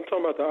talking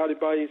about the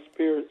out-of-body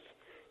experience.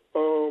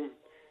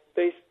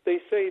 They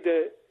say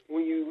that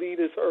when you leave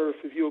this earth,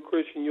 if you're a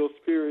Christian, your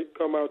spirit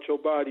come out your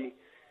body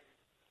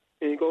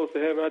and it goes to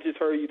heaven. I just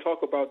heard you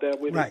talk about that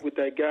with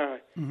that guy.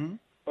 Mm-hmm.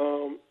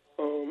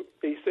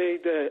 They say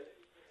that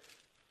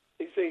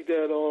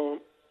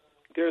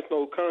there's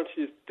no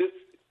conscious. This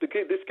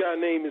guy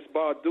name is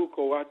Bob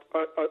Duco. I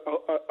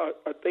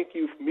think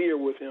you're familiar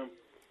with him.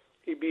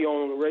 He be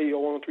on the radio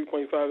on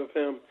 3.5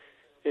 FM,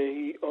 and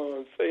he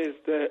says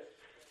that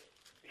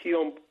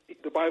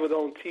the Bible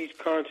don't teach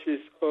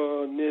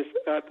consciousness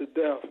after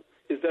death.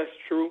 Is that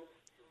true?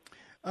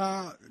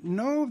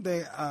 No,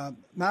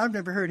 I've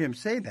never heard him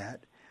say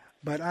that,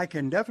 but I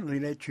can definitely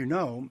let you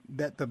know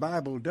that the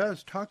Bible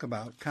does talk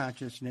about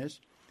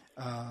consciousness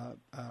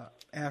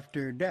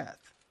after death.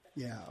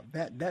 Yeah,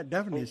 that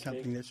definitely is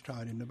something that's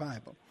taught in the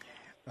Bible.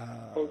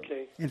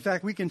 Okay. In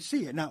fact, we can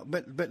see it now,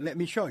 but let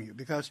me show you,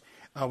 because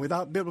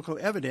without biblical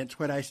evidence,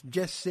 what I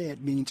just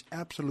said means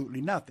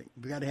absolutely nothing.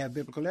 We got to have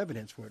biblical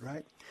evidence for it,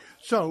 right?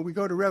 So we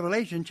go to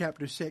Revelation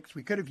chapter 6.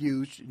 We could have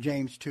used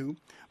James 2,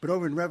 but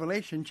over in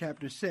Revelation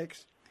chapter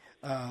 6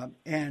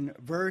 and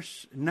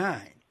verse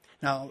 9.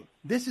 Now,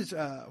 this is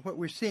what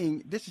we're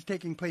seeing. This is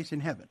taking place in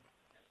heaven.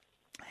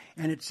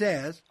 And it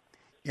says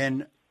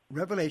in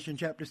Revelation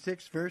chapter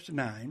 6, verse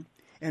 9,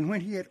 and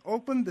when he had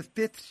opened the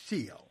fifth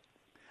seal,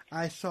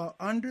 I saw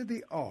under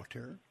the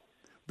altar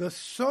the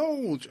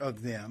souls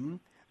of them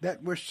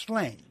that were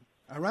slain.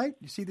 All right?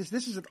 You see this?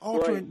 This is an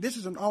altar. Right. This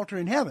is an altar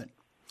in heaven.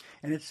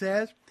 And it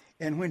says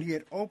And when he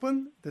had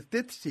opened the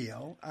fifth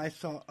seal, I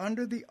saw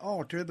under the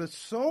altar the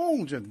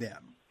souls of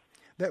them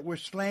that were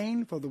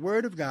slain for the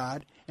word of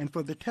God and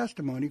for the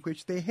testimony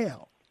which they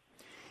held.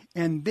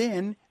 And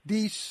then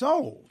these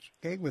souls,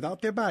 okay,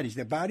 without their bodies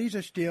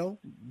are still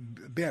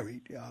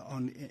buried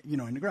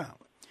in the ground.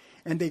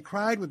 And they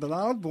cried with a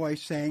loud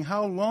voice, saying,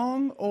 How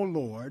long, O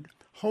Lord,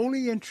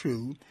 holy and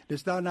true,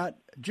 dost thou not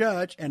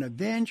judge and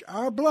avenge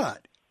our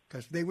blood?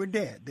 Because they were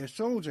dead. Their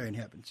souls are in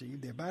heaven, see,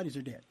 their bodies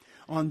are dead.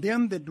 On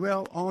them that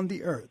dwell on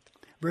the earth.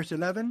 Verse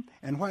 11,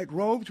 And white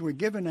robes were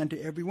given unto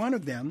every one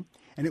of them,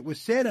 and it was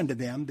said unto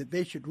them that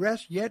they should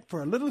rest yet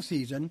for a little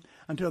season,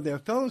 until their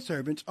fellow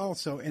servants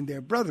also and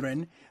their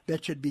brethren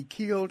that should be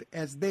killed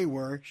as they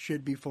were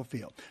should be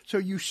fulfilled. So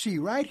you see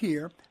right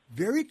here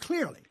very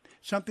clearly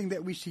something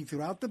that we see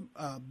throughout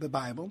the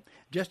Bible,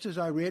 just as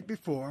I read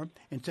before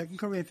in 2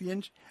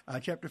 Corinthians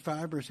chapter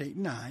 5, verse 8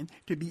 and 9,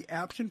 to be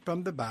absent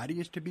from the body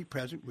is to be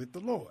present with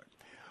the Lord.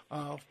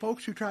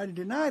 Folks who try to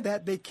deny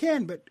that, they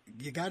can, but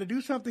you got to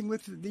do something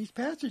with these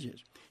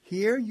passages.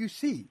 Here you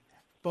see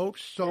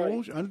folks'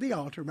 souls under the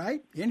altar,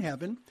 right, in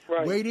heaven,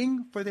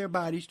 waiting for their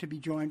bodies to be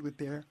joined with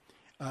their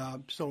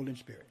soul and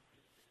spirit.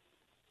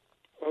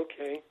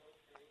 Okay.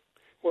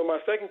 Well, my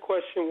second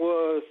question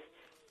was,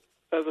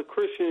 as a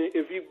Christian,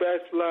 if you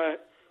backslide,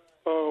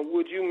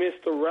 would you miss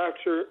the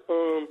rapture?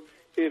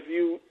 If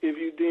you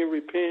didn't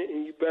repent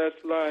and you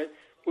backslide,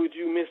 would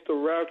you miss the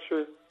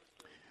rapture?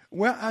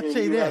 Well, I'd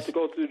say you this. have to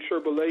go through the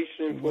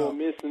tribulation for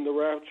missing the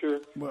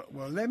rapture.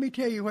 Well, let me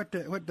tell you what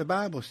the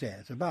Bible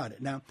says about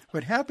it. Now,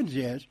 what happens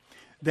is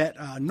that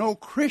no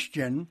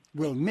Christian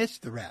will miss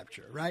the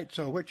rapture, right?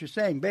 So what you're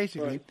saying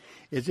basically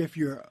is if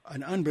you're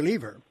an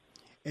unbeliever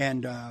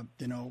and,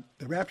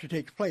 the rapture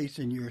takes place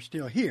and you're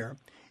still here,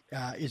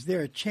 is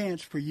there a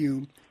chance for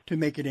you to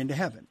make it into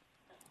heaven?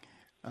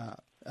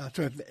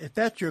 So if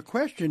that's your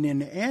question, then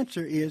the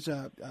answer is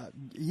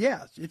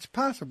yes, it's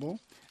possible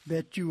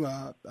that you,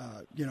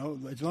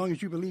 as long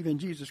as you believe in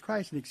Jesus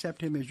Christ and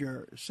accept Him as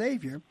your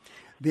Savior,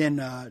 then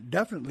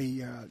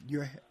definitely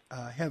you're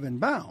heaven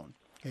bound.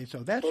 Okay, so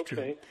that's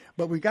true.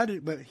 But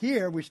but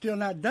here we're still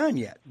not done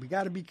yet. We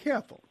got to be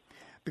careful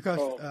because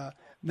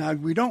now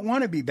we don't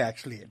want to be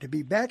backslid. To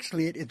be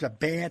backslid is a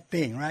bad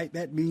thing, right?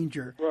 That means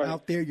you're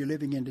out there, you're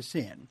living into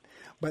sin.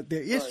 But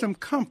there is some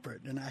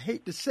comfort, and I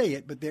hate to say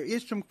it, but there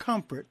is some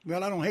comfort.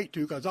 Well, I don't hate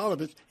to because all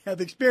of us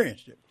have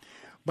experienced it.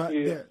 But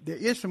there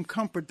is some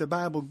comfort the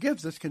Bible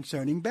gives us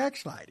concerning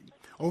backsliding.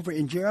 Over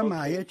in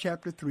Jeremiah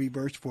chapter 3,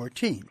 verse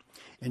 14.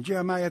 In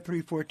Jeremiah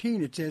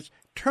 3:14 it says,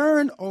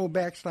 Turn, O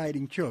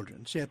backsliding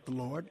children, saith the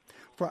Lord,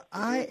 for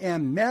I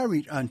am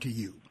married unto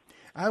you.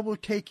 I will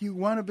take you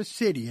one of a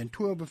city and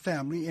two of a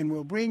family and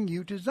will bring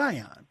you to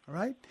Zion. All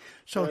right?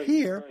 So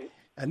here,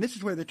 and this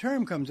is where the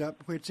term comes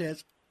up, where it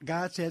says,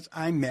 God says,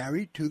 I'm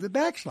married to the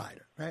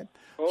backslider, right?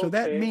 So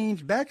that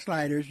means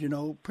backsliders,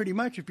 pretty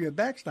much if you're a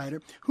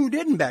backslider, who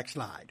didn't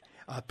backslide?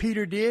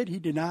 Peter did. He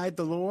denied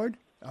the Lord,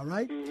 all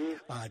right?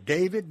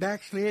 David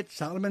backslid.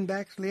 Solomon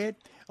backslid.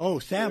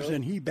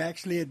 Samson, he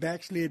backslid.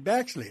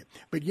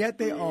 But yet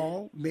they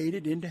all made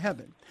it into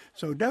heaven.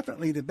 So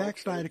definitely the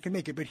backslider can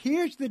make it. But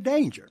here's the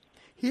danger.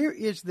 Here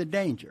is the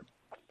danger.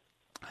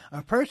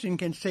 A person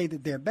can say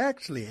that they're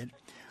backslid,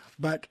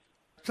 but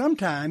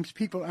sometimes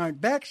people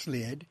aren't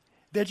backslid.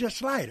 They're just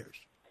sliders.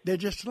 They're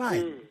just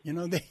sliding.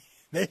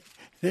 They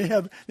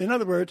have, in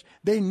other words,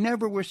 they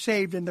never were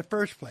saved in the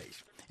first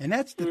place. And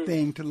that's the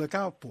thing to look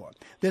out for.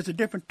 There's a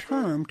different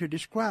term to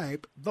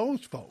describe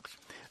those folks.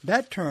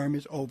 That term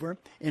is over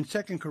in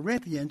 2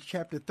 Corinthians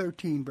chapter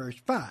 13, verse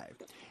 5.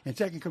 In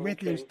 2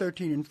 Corinthians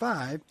 13 and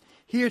 5,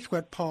 here's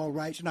what Paul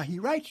writes. Now, he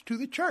writes to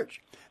the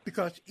church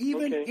because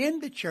even in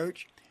the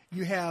church,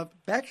 you have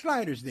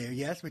backsliders there,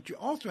 yes, but you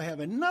also have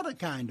another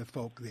kind of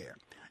folk there.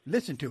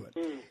 Listen to it.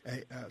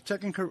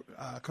 2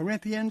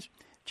 Corinthians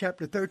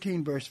chapter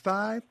 13, verse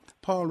 5,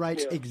 Paul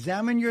writes,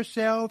 Examine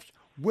yourselves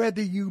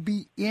whether you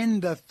be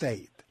in the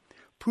faith.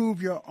 Prove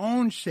your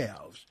own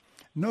selves.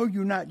 Know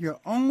you not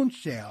your own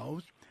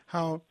selves,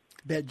 how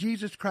that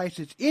Jesus Christ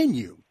is in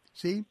you.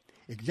 See?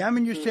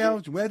 Examine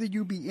yourselves whether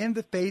you be in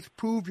the faith.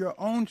 Prove your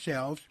own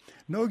selves.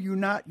 Know you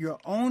not your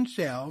own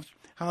selves,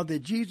 how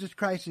that Jesus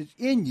Christ is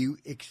in you,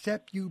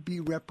 except you be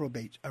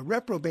reprobates. A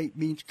reprobate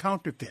means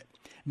counterfeit,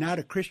 not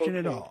a Christian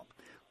at all.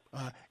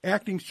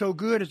 Acting so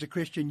good as a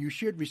Christian, you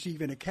should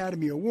receive an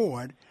Academy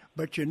Award,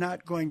 but you're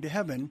not going to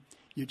heaven.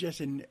 You're just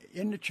in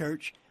the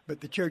church, but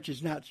the church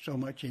is not so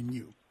much in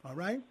you. All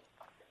right?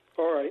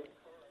 All right.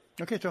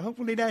 Okay, so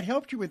hopefully that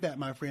helped you with that,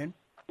 my friend.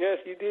 Yes,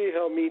 you did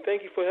help me.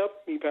 Thank you for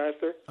helping me,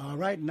 Pastor. All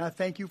right, and I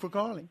thank you for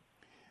calling.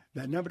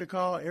 That number to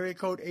call, area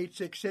code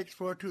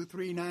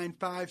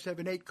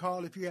 866-423-9578.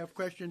 Call if you have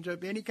questions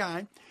of any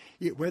kind.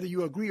 Whether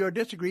you agree or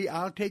disagree,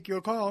 I'll take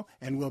your call,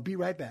 and we'll be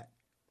right back.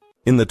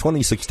 In the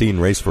 2016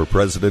 race for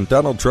president,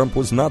 Donald Trump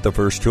was not the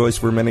first choice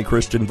for many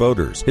Christian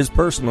voters. His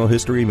personal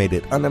history made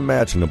it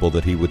unimaginable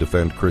that he would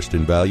defend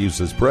Christian values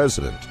as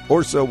president,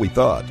 or so we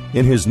thought.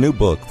 In his new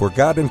book, For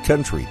God and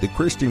Country, The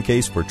Christian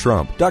Case for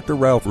Trump, Dr.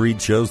 Ralph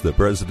Reed shows that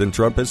President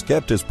Trump has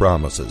kept his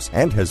promises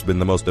and has been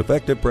the most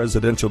effective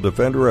presidential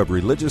defender of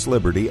religious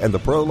liberty and the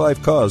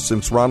pro-life cause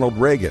since Ronald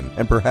Reagan,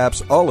 and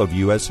perhaps all of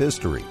U.S.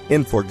 history.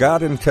 In For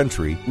God and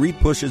Country, Reed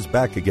pushes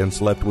back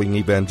against left-wing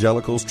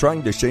evangelicals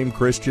trying to shame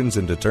Christians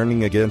into turning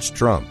against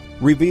Trump,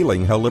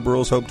 revealing how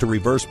liberals hope to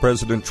reverse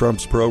President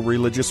Trump's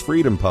pro-religious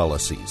freedom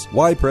policies,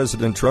 why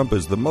President Trump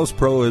is the most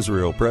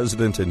pro-Israel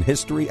president in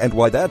history, and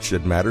why that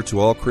should matter to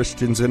all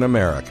Christians in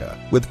America.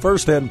 With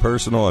first-hand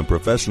personal and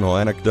professional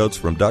anecdotes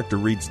from Dr.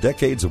 Reed's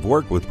decades of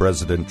work with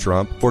President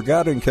Trump, For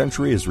God and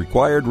Country is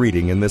required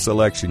reading in this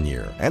election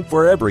year, and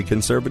for every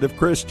conservative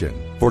Christian.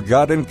 For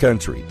God and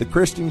Country, The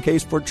Christian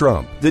Case for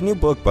Trump, the new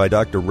book by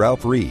Dr.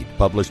 Ralph Reed,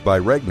 published by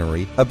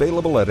Regnery,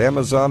 available at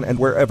Amazon and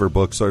wherever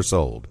books are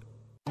sold.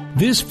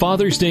 This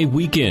Father's Day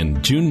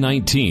weekend, June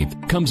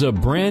 19th, comes a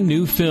brand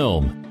new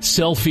film,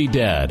 Selfie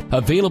Dad,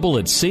 available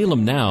at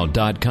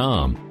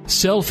salemnow.com.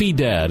 Selfie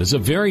Dad is a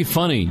very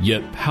funny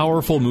yet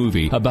powerful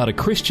movie about a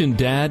Christian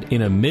dad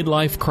in a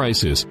midlife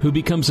crisis who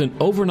becomes an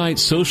overnight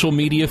social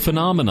media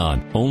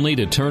phenomenon, only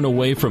to turn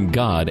away from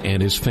God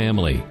and his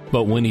family.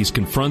 But when he's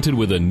confronted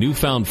with a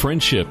newfound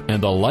friendship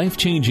and the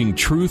life-changing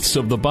truths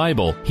of the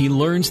Bible, he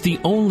learns the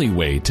only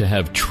way to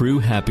have true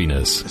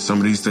happiness. Some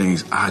of these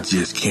things I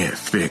just can't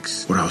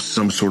fix without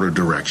some sort of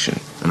direction,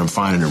 and I'm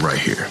finding it right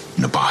here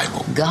in the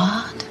Bible.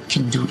 God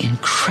can do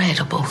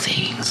incredible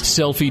things.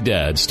 Selfie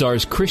Dad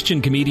stars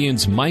Christian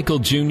comedians Michael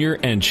Jr.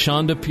 and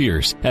Shonda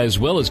Pierce, as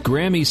well as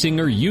Grammy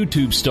singer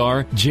YouTube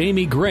star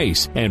Jamie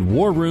Grace and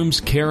War Room's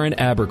Karen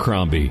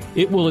Abercrombie.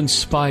 It will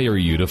inspire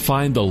you to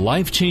find the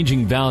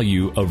life-changing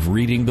value of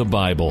reading the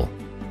Bible.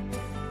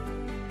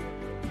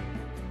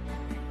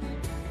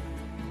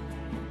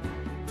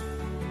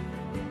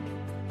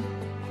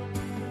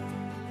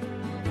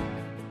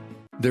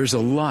 There's a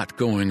lot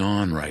going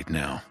on right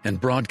now,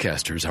 and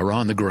broadcasters are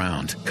on the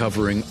ground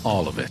covering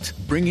all of it,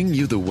 bringing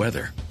you the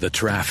weather, the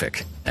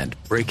traffic, and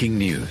breaking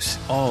news,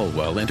 all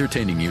while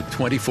entertaining you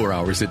 24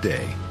 hours a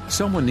day.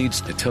 Someone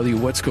needs to tell you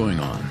what's going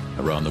on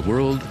around the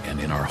world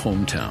and in our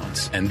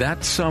hometowns. And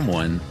that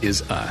someone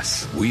is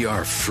us. We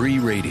are free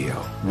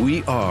radio.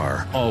 We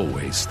are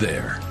always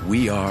there.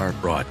 We are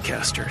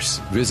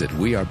broadcasters. Visit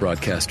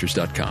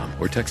wearebroadcasters.com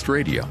or text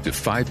radio to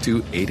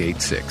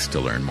 52886 to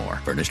learn more.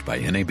 Furnished by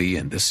NAB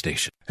and this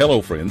station.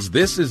 Hello, friends.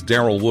 This is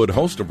Darrell Wood,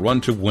 host of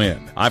Run to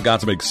Win. I've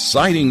got some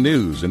exciting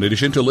news in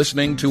addition to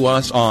listening to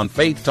us on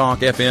Faith Talk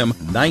FM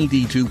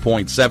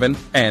 92.7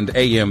 and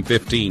AM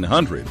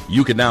 1500.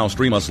 You can now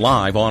stream us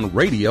live on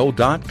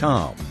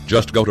radio.com.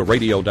 Just go to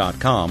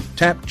radio.com,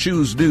 tap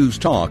Choose News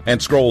Talk,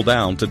 and scroll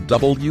down to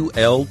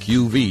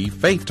WLQV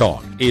Faith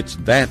Talk. It's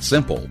that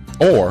simple.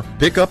 Or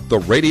pick up the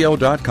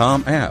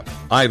radio.com app.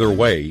 Either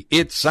way,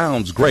 it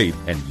sounds great,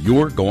 and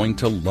you're going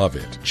to love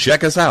it.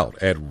 Check us out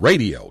at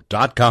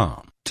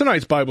radio.com.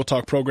 Tonight's Bible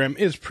Talk program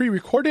is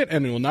pre-recorded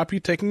and we will not be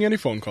taking any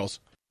phone calls.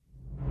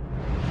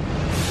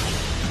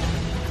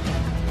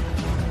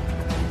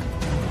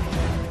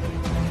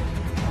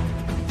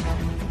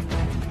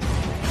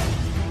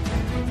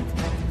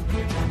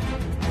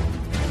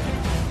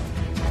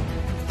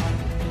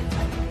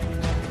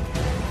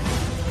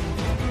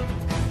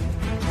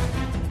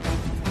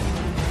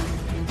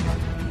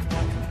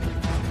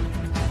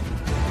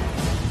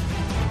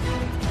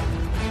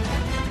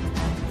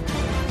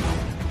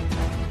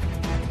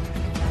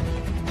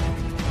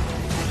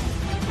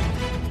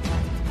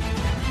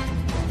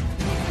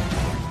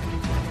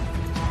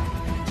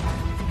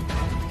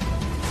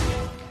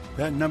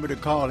 That number to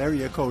call,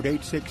 area code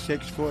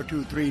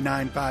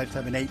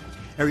 866-423-9578,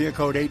 area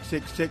code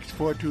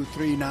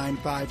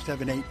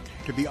 866-423-9578,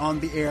 to be on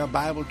the air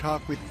Bible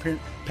Talk with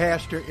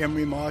Pastor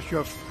Emery Moss,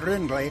 your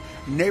friendly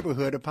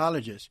neighborhood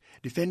apologist,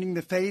 defending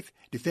the faith,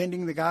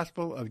 defending the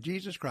gospel of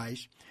Jesus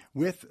Christ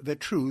with the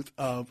truth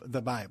of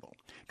the Bible,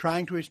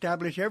 trying to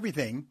establish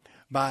everything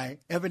by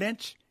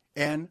evidence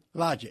and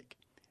logic.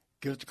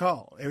 Give us a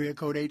call, area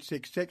code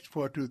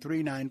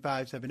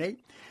 866-423-9578.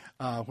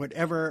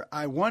 Whatever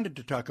I wanted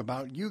to talk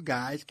about, you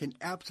guys can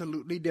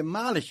absolutely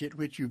demolish it,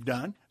 which you've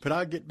done. But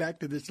I'll get back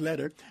to this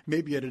letter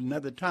maybe at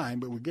another time.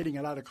 But we're getting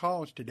a lot of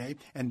calls today,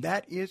 and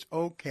that is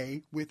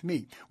okay with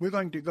me. We're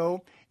going to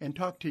go and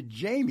talk to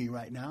Jamie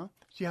right now,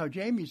 see how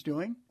Jamie's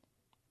doing.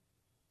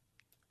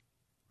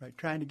 Right,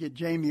 trying to get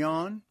Jamie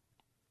on.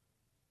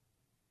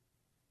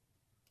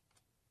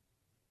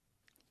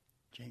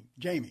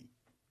 Jamie.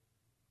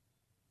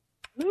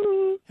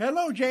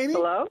 Hello, Jamie.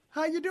 Hello.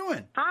 How you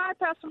doing? Hi,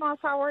 Pastor Moss.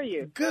 How are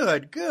you?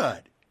 Good.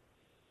 Good.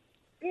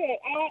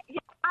 I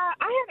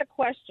had a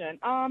question.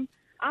 I'm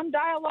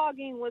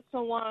dialoguing with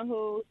someone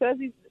who says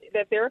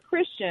that they're a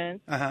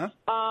Christian.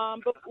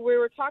 But we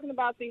were talking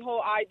about the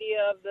whole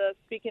idea of the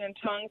speaking in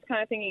tongues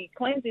kind of thing. He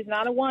claims he's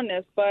not a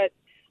oneness, but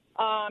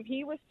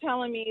he was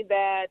telling me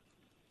that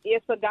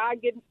it's a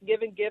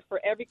God-given gift for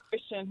every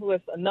Christian who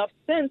has enough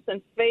sense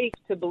and faith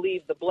to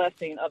believe the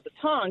blessing of the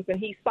tongues. And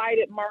he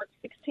cited Mark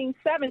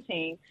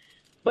 16:17.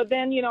 But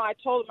then, I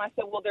told him, I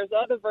said, well, there's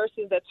other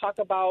verses that talk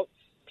about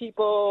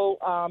people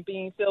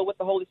being filled with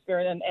the Holy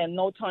Spirit, and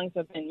no tongues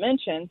have been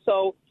mentioned.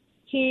 So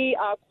he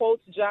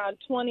quotes John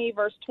 20,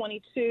 verse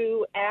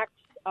 22, Acts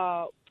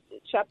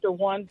chapter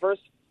 1, verse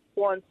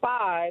 4 and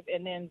 5,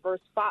 and then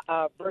verse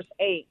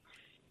 8,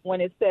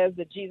 when it says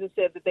that Jesus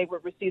said that they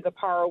would receive the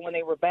power when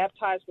they were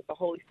baptized with the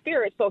Holy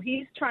Spirit. So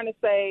he's trying to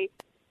say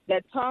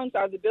that tongues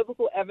are the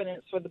biblical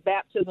evidence for the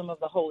baptism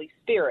of the Holy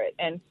Spirit.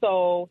 And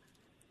so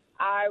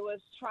I was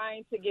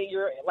trying to get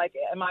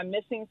am I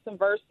missing some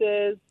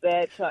verses?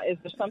 Is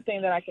there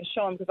something that I can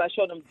show him? Because I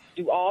showed him,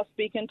 do all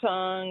speak in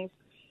tongues?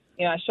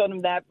 I showed him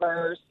that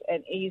verse,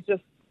 and he's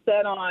just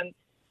set on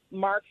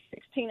Mark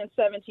 16 and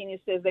 17.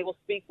 It says they will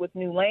speak with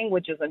new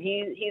languages, and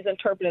he's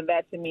interpreted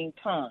that to mean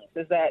tongues.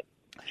 Is that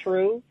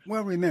true?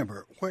 Well,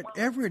 remember,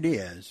 whatever it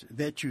is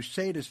that you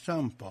say to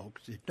some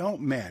folks, it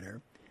don't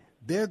matter.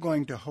 They're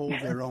going to hold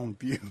their own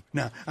view.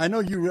 Now, I know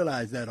you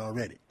realize that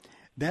already.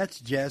 That's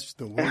just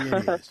the way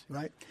it is,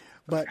 right?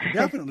 But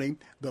definitely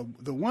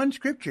the one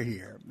scripture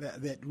here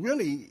that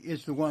really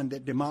is the one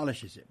that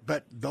demolishes it.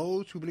 But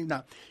those who believe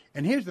now,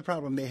 and here's the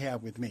problem they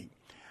have with me.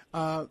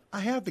 I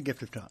have the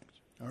gift of tongues,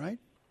 all right?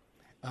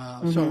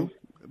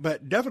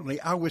 But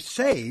definitely I was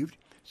saved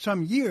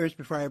some years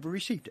before I ever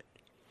received it.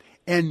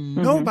 And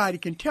nobody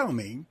can tell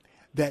me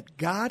that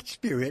God's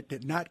Spirit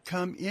did not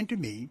come into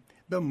me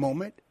the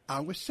moment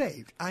I was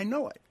saved. I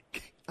know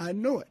it. I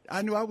know it.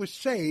 I knew I was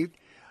saved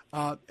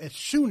as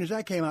soon as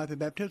I came out of the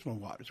baptismal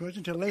waters. It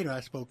wasn't until later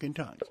I spoke in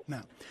tongues.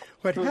 Now,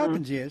 what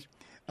happens is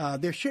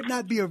there should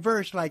not be a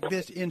verse like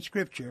this in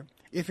Scripture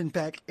if, in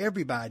fact,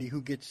 everybody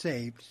who gets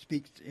saved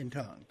speaks in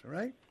tongues, all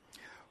right?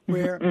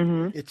 Where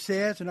it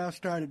says, and I'll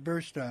start at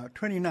verse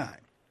 29,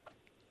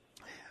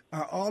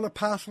 are all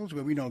apostles?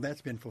 Well, we know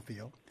that's been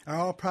fulfilled. Are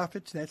all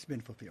prophets? That's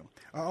been fulfilled.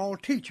 Are all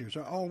teachers?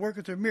 Are all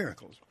workers of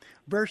miracles?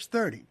 Verse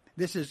 30,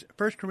 this is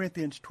 1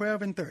 Corinthians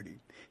 12 and 30.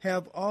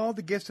 Have all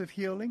the gifts of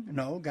healing?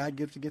 No, God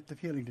gives the gift of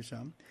healing to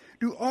some.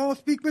 Do all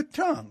speak with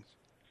tongues?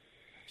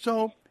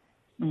 So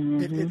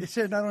it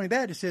says not only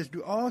that, it says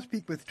do all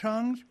speak with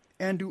tongues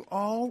and do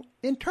all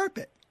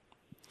interpret?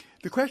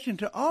 The question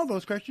to all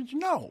those questions,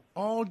 no,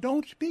 all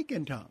don't speak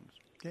in tongues.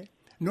 Okay?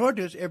 Nor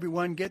does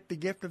everyone get the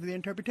gift of the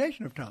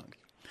interpretation of tongues.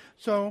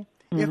 So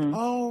if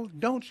all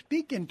don't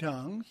speak in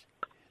tongues,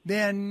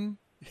 then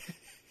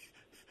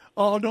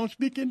all don't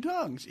speak in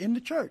tongues in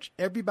the church.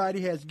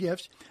 Everybody has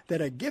gifts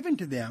that are given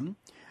to them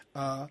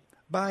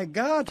by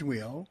God's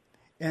will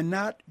and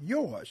not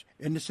yours.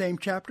 In the same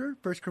chapter,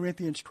 1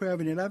 Corinthians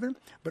 12 and 11,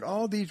 but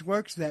all these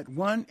works that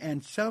one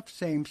and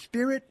self-same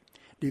Spirit,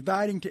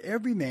 dividing to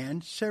every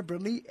man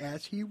severally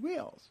as he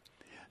wills.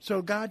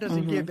 So God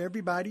doesn't give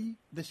everybody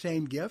the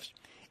same gifts.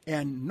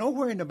 And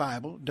nowhere in the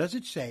Bible does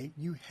it say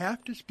you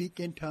have to speak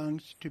in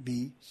tongues to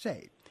be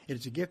saved. It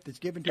is a gift that's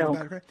given to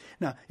everybody.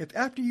 Now, if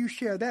after you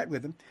share that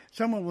with them,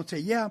 someone will say,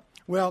 it's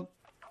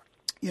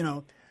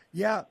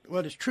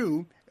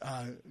true,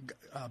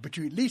 but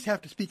you at least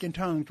have to speak in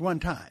tongues one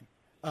time.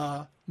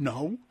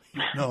 No,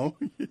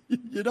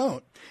 you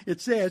don't. It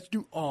says,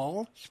 do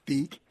all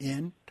speak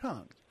in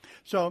tongues.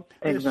 So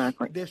there's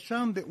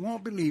some that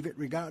won't believe it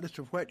regardless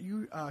of what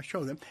you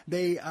show them.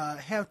 They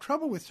have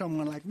trouble with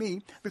someone like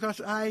me because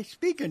I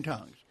speak in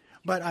tongues.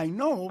 But I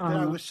know that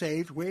I was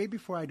saved way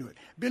before I do it.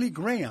 Billy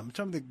Graham,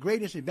 some of the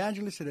greatest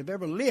evangelists that have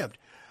ever lived,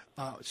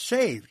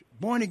 saved,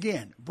 born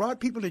again, brought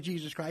people to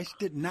Jesus Christ,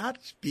 did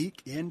not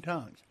speak in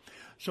tongues.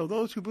 So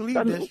those who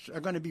believe this are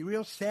going to be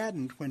real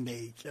saddened when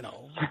they,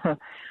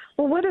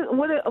 Well,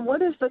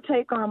 what is the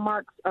take on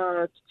Mark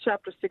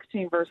chapter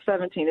 16, verse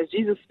 17? Is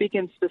Jesus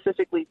speaking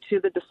specifically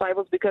to the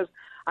disciples? Because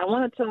I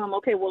want to tell them,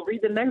 okay, well,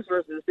 read the next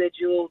verses that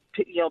you'll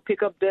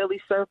pick up deadly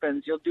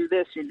serpents, you'll do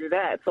this, you'll do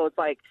that. So it's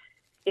like,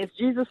 is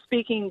Jesus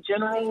speaking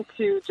general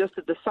to just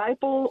the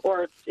disciple,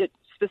 or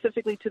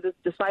specifically to the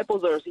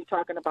disciples, or is he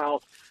talking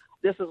about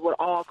this is what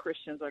all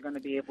Christians are going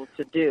to be able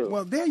to do?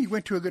 Well, there you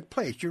went to a good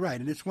place. You're right.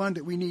 And it's one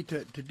that we need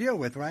to deal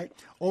with, right?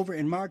 Over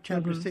in Mark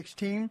chapter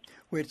 16,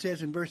 where it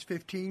says in verse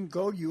 15,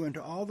 go you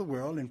into all the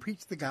world and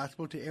preach the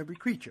gospel to every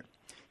creature.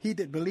 He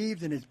that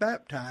believes and is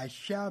baptized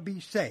shall be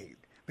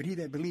saved, but he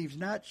that believes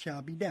not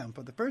shall be damned.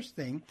 For the first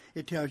thing,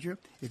 it tells you,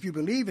 if you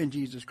believe in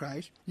Jesus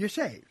Christ, you're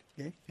saved.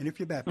 Okay? And if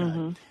you're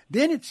baptized.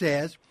 Then it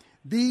says,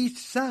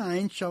 these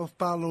signs shall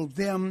follow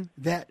them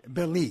that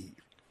believe.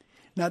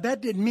 Now,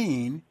 that didn't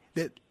mean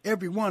that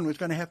everyone was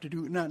going to have to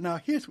do. Now,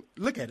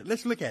 look at it.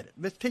 Let's look at it.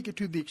 Let's take it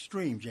to the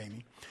extreme,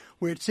 Jamie,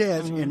 where it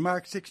says in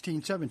Mark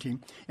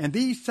 16:17, and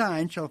these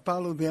signs shall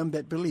follow them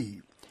that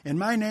believe. In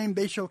my name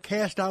they shall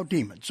cast out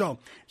demons. So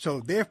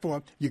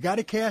therefore, you got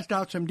to cast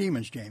out some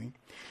demons, Jamie.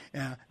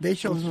 They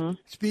shall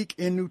speak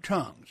in new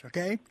tongues,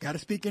 okay? Got to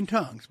speak in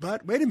tongues.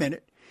 But wait a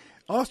minute.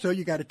 Also,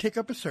 you got to take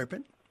up a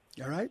serpent,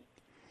 all right?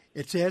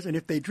 It says, and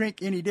if they drink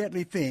any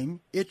deadly thing,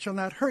 it shall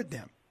not hurt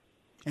them.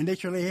 And they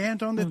shall lay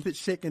hands on the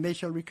sick, and they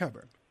shall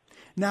recover.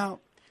 Now,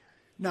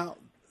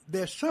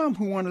 there's some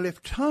who want to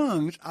lift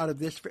tongues out of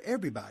this for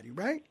everybody,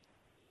 right?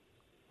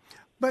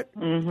 But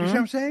you see what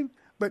I'm saying?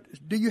 But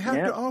do you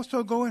have to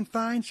also go and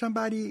find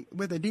somebody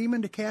with a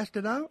demon to cast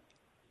it out?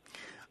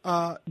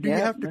 Do you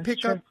have to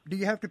pick up? Do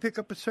you have to pick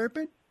up a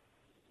serpent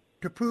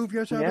to prove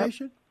your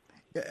salvation?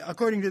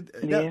 According to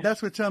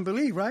that's what some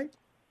believe, right?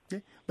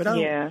 Okay. But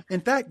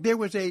in fact,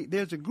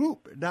 there's a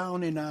group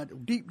down in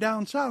deep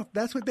down south.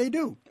 That's what they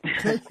do.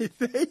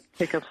 They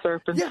pick up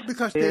serpents. Yeah,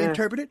 because they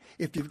interpret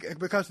it.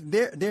 Because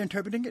they're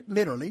interpreting it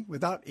literally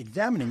without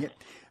examining it.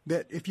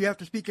 That if you have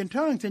to speak in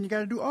tongues, then you got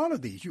to do all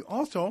of these. You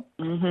also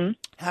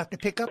have to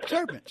pick up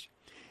serpents,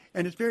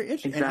 and it's very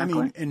interesting.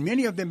 Exactly. And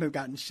many of them have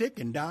gotten sick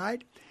and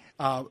died.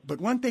 But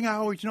one thing I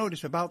always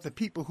notice about the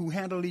people who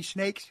handle these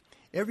snakes,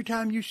 every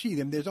time you see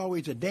them, there's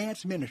always a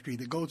dance ministry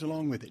that goes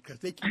along with it because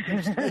they keep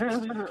those snakes,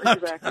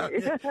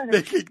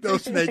 they keep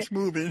those snakes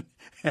moving,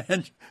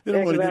 and they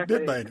don't want to get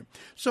bit by them.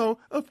 So,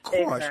 of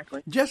course,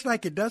 just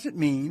like it doesn't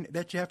mean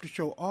that you have to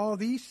show all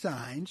these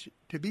signs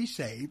to be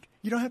saved,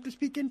 you don't have to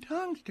speak in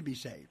tongues to be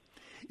saved.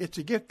 It's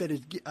a gift that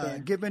is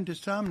given to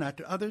some, not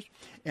to others.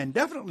 And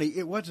definitely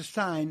it was a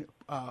sign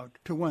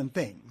to one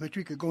thing, which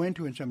we could go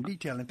into in some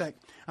detail. In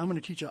fact, I'm going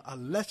to teach a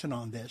lesson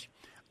on this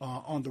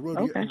on the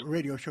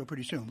radio show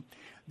pretty soon.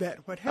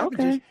 That what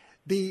happens is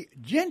the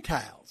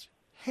Gentiles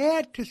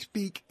had to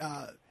speak,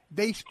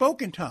 they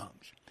spoke in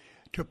tongues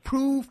to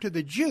prove to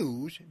the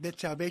Jews that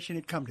salvation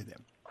had come to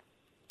them.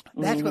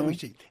 That's what we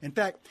see. In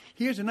fact,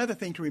 here's another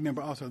thing to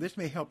remember also. This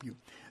may help you.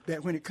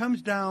 That when it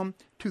comes down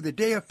to the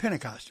day of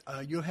Pentecost,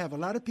 you'll have a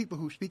lot of people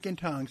who speak in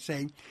tongues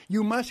saying,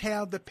 you must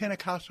have the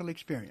Pentecostal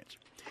experience.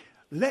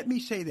 Let me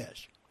say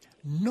this.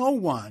 No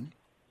one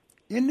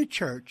in the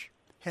church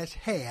has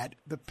had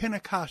the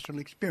Pentecostal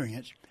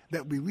experience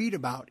that we read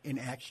about in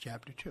Acts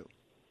chapter 2.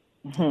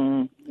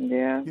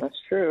 Yeah, that's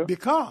true.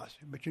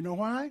 But you know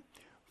why?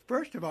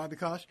 First of all,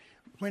 because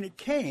when it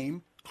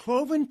came,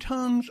 cloven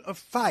tongues of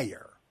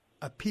fire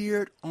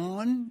appeared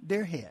on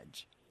their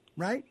heads,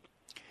 right?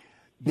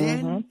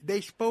 Then they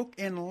spoke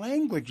in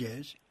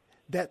languages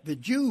that the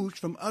Jews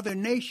from other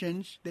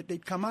nations that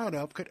they'd come out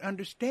of could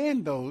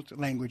understand those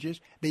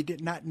languages. They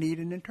did not need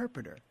an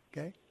interpreter,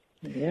 okay?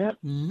 Yep.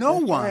 No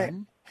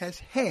one has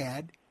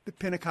had the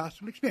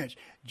Pentecostal experience.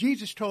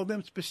 Jesus told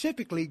them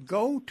specifically,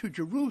 go to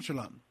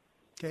Jerusalem,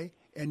 okay,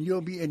 and you'll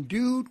be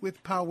endued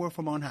with power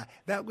from on high.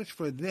 That was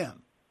for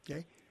them,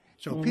 okay?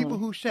 So people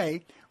who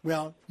say,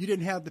 well, you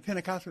didn't have the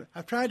Pentecostal,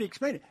 I've tried to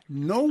explain it.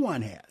 No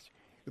one has.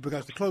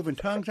 Because the cloven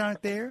tongues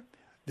aren't there.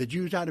 The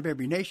Jews out of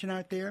every nation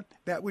aren't there.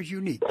 That was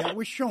unique. That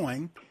was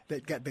showing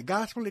that the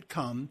gospel had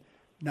come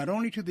not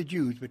only to the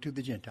Jews, but to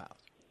the Gentiles.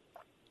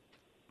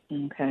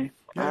 Okay.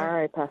 Yeah. All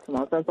right, Pastor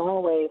Moss. As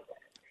always,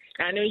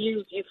 I know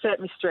you set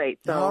me straight.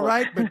 So. All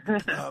right, but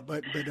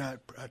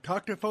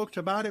talk to folks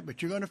about it.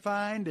 But you're going to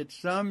find that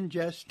some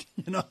just,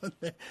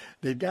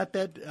 they've got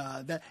that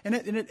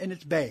and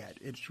it's bad.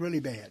 It's really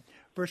bad.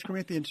 1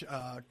 Corinthians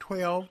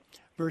 12,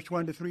 verse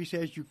 1-3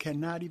 says you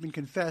cannot even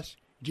confess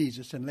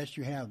Jesus unless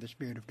you have the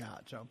Spirit of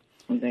God. So,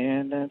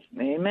 amen.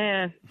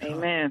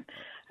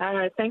 All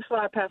right, thanks a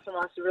lot, Pastor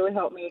Moss. You really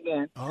helped me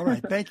again. All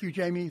right, thank you,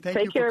 Jamie. Thank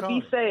you for care. calling.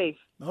 Be safe.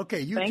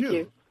 Okay, you thank too. Thank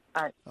you.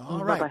 All right.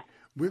 All right. Bye-bye.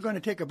 We're going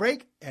to take a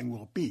break, and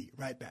we'll be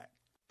right back.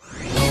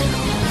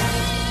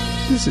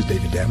 This is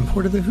David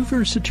Davenport of the Hoover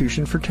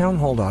Institution for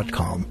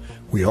Townhall.com.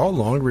 We all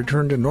long to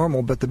return to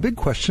normal, but the big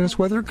question is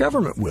whether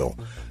government will.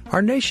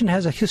 Our nation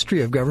has a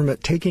history of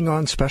government taking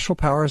on special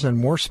powers and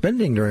more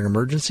spending during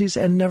emergencies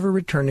and never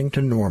returning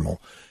to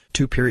normal.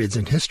 Two periods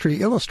in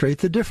history illustrate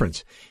the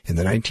difference. In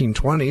the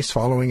 1920s,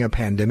 following a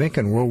pandemic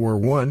and World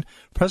War I,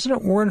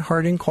 President Warren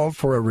Harding called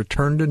for a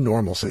return to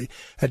normalcy.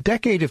 A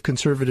decade of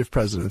conservative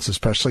presidents,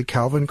 especially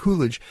Calvin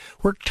Coolidge,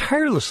 worked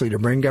tirelessly to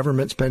bring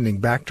government spending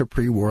back to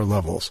pre-war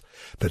levels.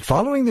 But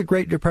following the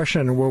Great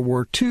Depression and World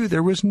War II,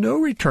 there was no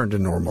return to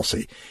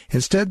normalcy.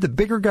 Instead, the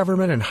bigger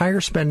government and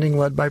higher spending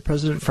led by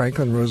President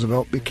Franklin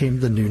Roosevelt became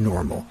the new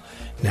normal.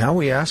 Now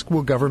we ask,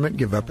 will government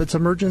give up its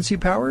emergency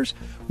powers?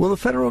 Will the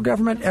federal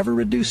government ever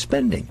reduce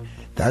spending?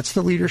 That's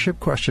the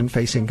leadership question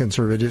facing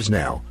conservatives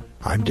now.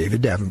 I'm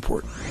David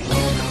Davenport.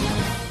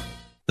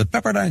 The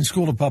Pepperdine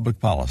School of Public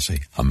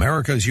Policy,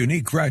 America's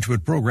unique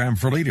graduate program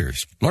for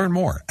leaders. Learn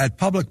more at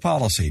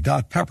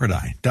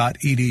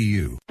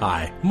publicpolicy.pepperdine.edu.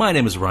 Hi, my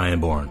name is Ryan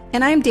Bourne.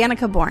 And I'm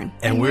Danica Bourne.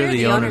 And we're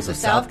the owners of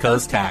South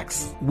Coast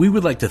Tax. We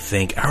would like to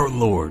thank our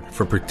Lord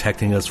for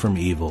protecting us from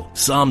evil.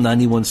 Psalm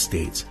 91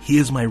 states, He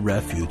is my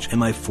refuge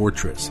and my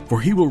fortress, for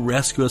He will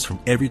rescue us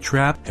from every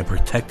trap and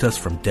protect us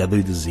from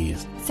deadly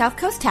disease. South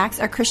Coast Tax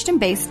are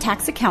Christian-based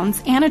tax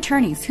accountants and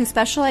attorneys who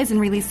specialize in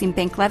releasing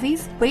bank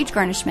levies, wage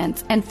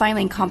garnishments, and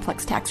filing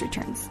complex tax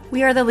returns.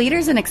 We are the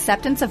leaders in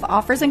acceptance of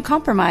offers and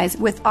compromise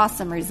with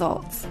awesome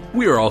results.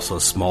 We are also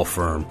a small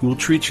firm who will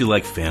treat you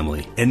like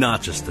family and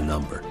not just a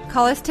number.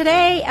 Call us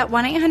today at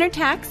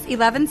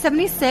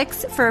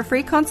 1-800-TAX-1176 for a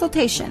free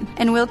consultation,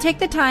 and we'll take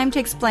the time to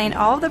explain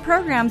all of the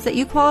programs that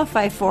you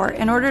qualify for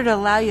in order to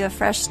allow you a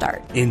fresh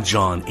start. In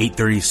John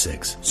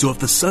 8:36, so if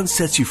the Son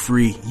sets you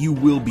free, you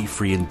will be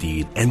free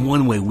indeed. And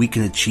one way we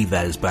can achieve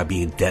that is by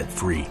being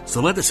debt-free.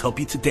 So let us help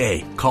you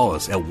today. Call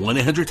us at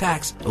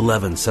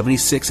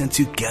 1-800-TAX-1176, and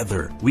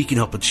together we can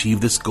help achieve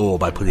this goal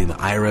by putting the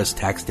IRS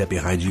tax debt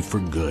behind you for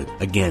good.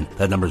 Again,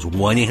 that number is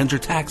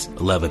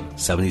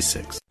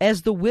 1-800-TAX-1176.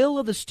 As the will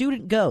of the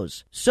student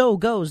goes, so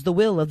goes the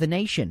will of the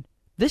nation.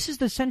 This is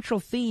the central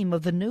theme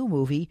of the new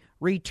movie,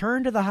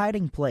 Return to the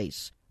Hiding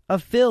Place, a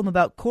film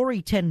about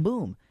Corrie ten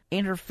Boom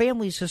and her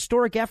family's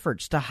historic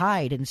efforts to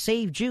hide and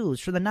save Jews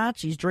from the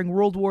Nazis during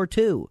World War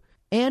II,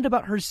 and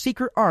about her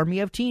secret army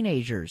of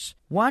teenagers.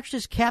 Watch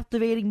this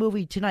captivating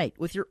movie tonight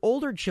with your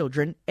older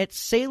children at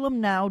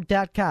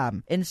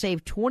salemnow.com and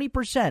save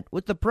 20%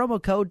 with the promo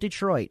code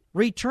Detroit.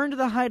 Return to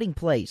the Hiding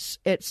Place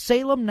at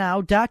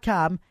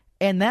salemnow.com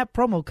and that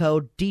promo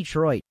code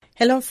Detroit.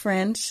 Hello,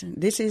 friends.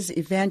 This is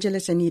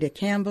Evangelist Anita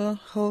Campbell,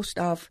 host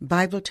of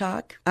Bible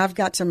Talk. I've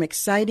got some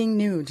exciting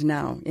news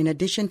now. In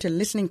addition to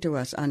listening to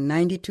us on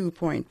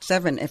 92.7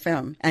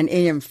 FM and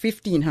AM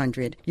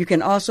 1500, you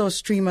can also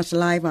stream us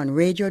live on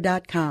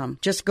radio.com.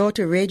 Just go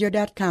to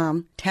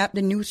radio.com, tap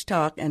the News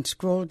Talk, and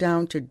scroll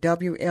down to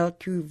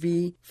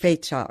WLQV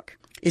Faith Talk.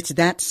 It's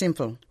that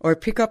simple. Or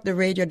pick up the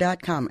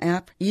radio.com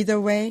app.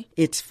 Either way,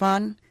 it's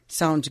fun,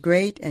 sounds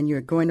great, and you're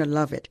going to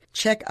love it.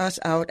 Check us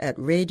out at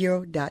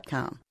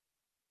radio.com.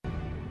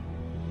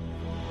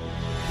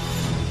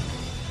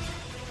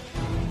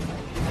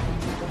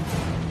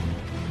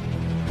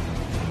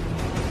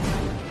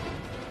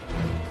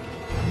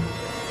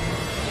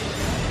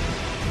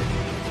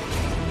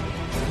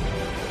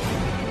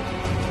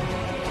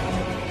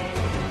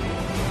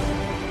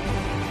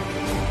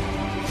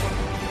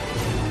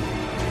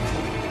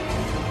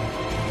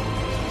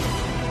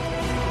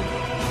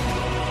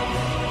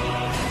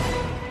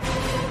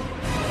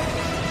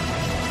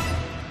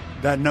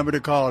 That number to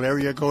call,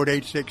 area code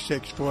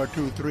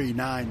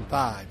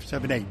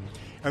 866-423-9578.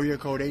 Area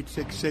code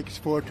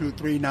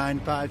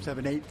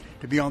 866-423-9578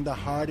 to be on the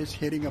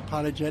hardest-hitting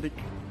apologetic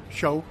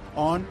show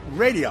on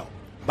radio.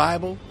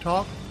 Bible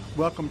Talk,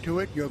 welcome to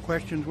it. Your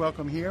questions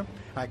welcome here.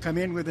 I come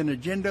in with an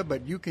agenda,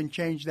 but you can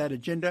change that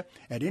agenda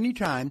at any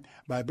time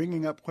by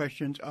bringing up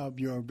questions of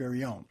your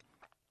very own.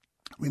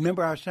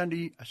 Remember our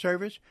Sunday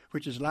service,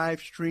 which is live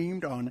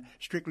streamed on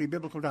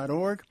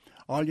strictlybiblical.org.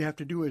 All you have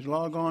to do is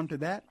log on to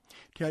that,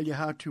 tell you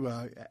how to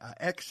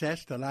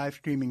access the live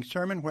streaming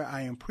sermon where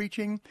I am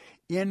preaching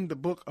in the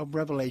book of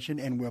Revelation,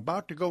 and we're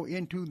about to go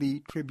into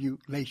the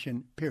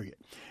tribulation period.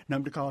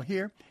 Number to call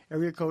here,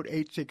 area code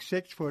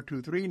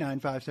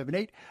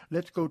 866-423-9578.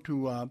 Let's go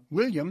to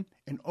William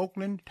in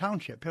Oakland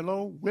Township.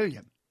 Hello,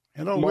 William.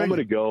 Hello, William. A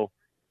moment ago.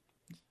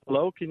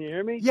 Hello, can you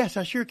hear me? Yes,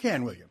 I sure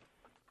can, William.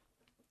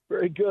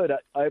 Very good.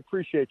 I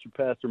appreciate you,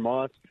 Pastor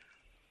Moss.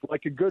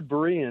 Like a good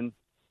Berean,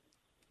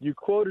 you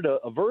quoted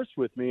a verse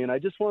with me, and I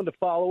just wanted to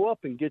follow up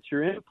and get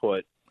your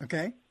input.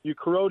 Okay. You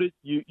quoted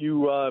 2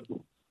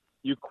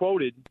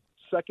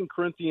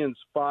 Corinthians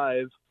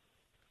 5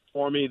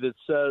 for me that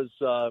says,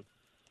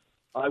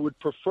 I would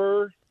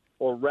prefer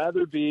or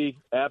rather be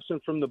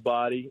absent from the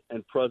body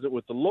and present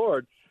with the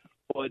Lord,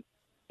 but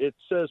it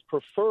says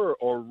prefer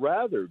or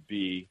rather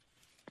be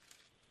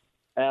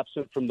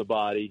absent from the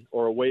body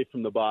or away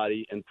from the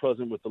body and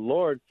present with the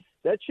Lord.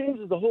 That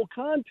changes the whole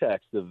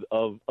context of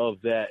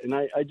that. And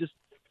I just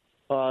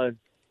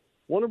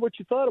wonder what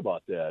you thought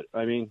about that.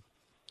 I mean,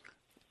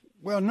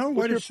 well, no,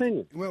 what's your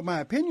opinion? Well,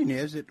 my opinion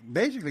is that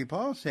basically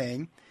Paul's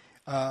saying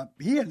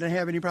he doesn't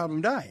have any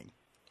problem dying.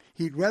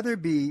 He'd rather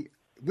be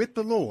with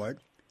the Lord,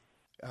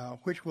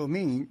 which will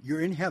mean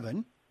you're in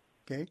heaven,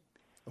 okay,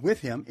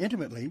 with him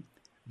intimately,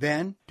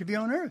 than to be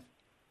on earth.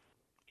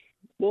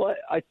 Well,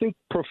 I think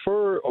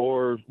prefer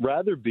or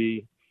rather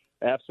be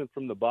absent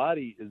from the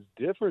body is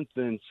different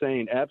than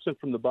saying absent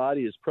from the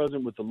body is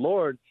present with the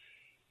Lord.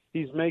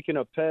 He's making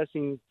a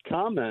passing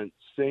comment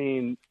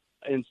saying,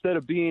 instead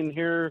of being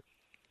here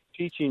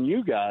teaching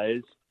you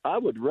guys, I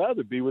would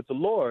rather be with the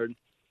Lord.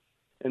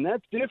 And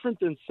that's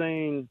different than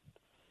saying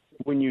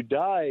when you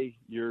die,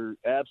 you're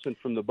absent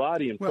from the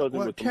body and present with the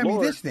Lord. Tell me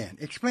this then.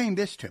 Explain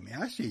this to me.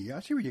 I see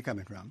where you're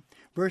coming from.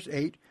 Verse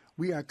 8,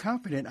 we are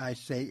confident, I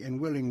say,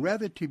 and willing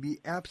rather to be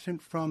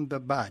absent from the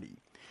body.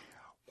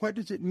 What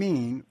does it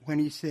mean when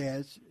he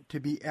says to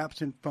be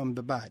absent from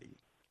the body?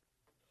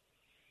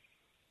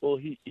 Well,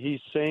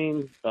 he's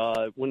saying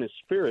when his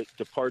spirit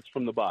departs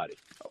from the body.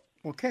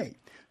 Okay.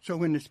 So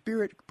when the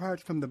spirit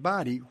departs from the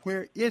body,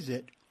 where is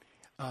it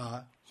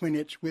when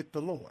it's with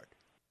the Lord?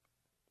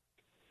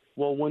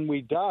 Well, when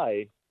we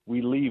die,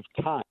 we leave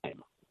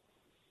time.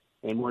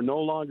 And we're no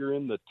longer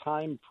in the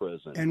time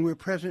prison. And we're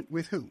present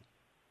with who?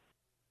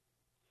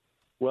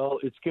 Well,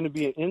 it's going to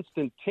be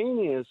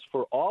instantaneous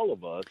for all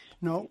of us.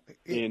 No,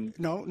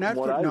 not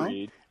what I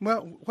read.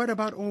 Well, what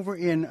about over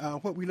in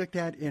what we looked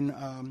at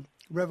in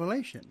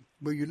Revelation?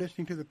 Were you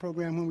listening to the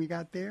program when we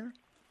got there?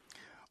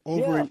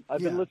 I've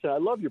been listening. I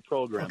love your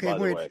program, by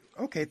the way.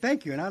 Okay,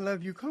 thank you, and I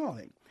love you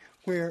calling.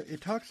 Where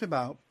it talks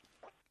about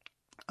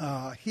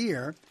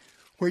here,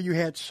 where you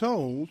had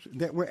souls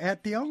that were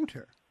at the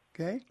altar,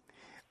 okay?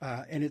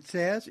 And it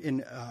says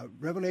in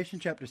Revelation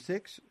chapter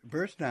 6,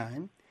 verse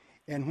 9,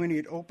 and when he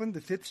had opened the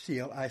fifth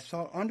seal, I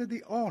saw under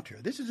the altar,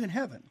 this is in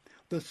heaven,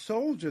 the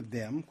souls of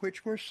them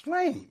which were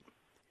slain.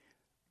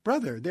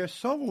 Brother, their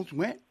souls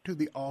went to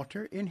the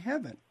altar in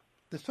heaven.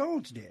 The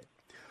souls did.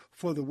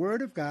 For the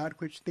word of God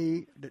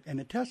and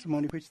the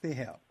testimony which they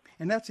held.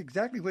 And that's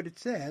exactly what it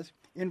says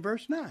in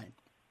verse 9.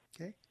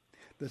 Okay?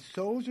 The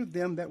souls of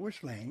them that were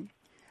slain,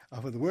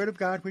 for the word of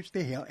God which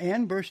they held.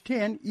 And verse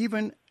 10,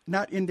 even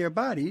not in their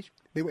bodies,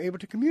 they were able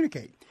to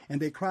communicate.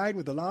 And they cried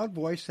with a loud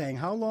voice, saying,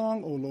 How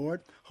long, O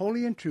Lord,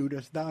 holy and true,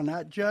 dost thou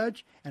not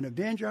judge and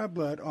avenge our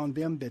blood on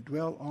them that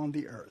dwell on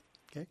the earth?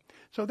 Okay?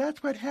 So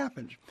that's what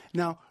happens.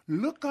 Now,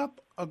 look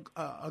up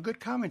a good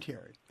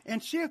commentary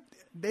and see if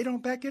they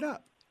don't back it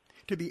up.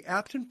 To be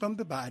absent from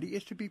the body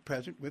is to be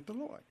present with the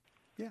Lord.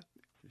 Yeah,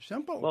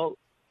 simple. Well,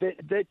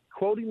 that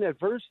quoting that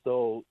verse,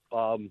 though,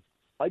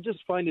 I just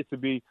find it to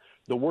be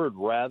the word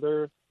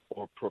rather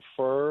or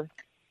prefer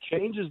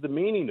changes the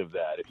meaning of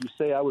that. If you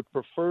say, I would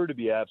prefer to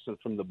be absent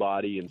from the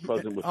body and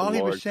present with the Lord. All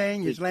he was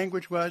saying, his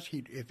language was,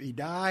 if he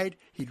died,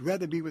 he'd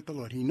rather be with the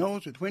Lord. He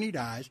knows that when he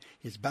dies,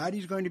 his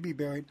body's going to be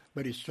buried,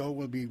 but his soul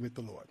will be with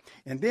the Lord.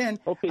 And then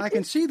I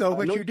can see, though,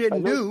 what you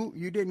didn't do,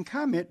 you didn't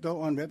comment,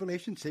 though, on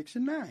Revelation 6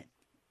 and 9.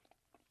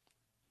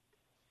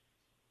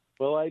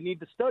 Well, I need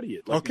to study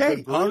it.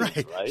 Okay, all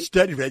right.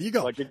 Study, there you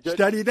go.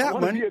 Study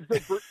that one.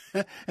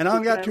 And I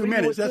only got 2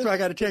 minutes. That's why I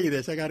got to tell you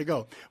this. I got to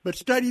go. But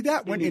study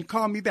that one and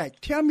call me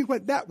back. Tell me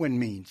what that one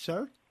means,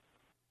 sir.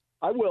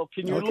 I will.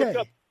 Can you look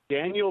up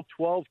Daniel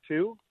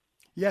 12:2?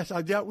 Yes,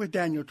 I dealt with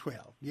Daniel 12.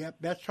 Yep,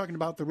 that's talking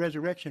about the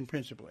resurrection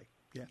principally.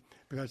 Yeah,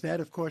 because that,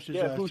 of course,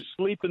 is... who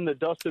sleep in the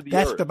dust of the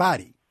earth. That's the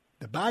body.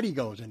 The body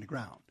goes in the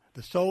ground.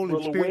 The soul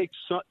and spirit.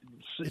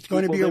 It's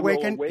going to be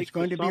awakened. It's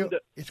going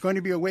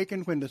to be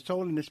awakened when the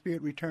soul and the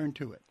spirit return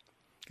to it.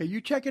 Okay,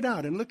 you check it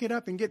out and look it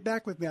up and get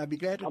back with me. I'll be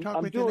glad to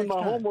talk with you next time. I'm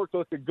doing my homework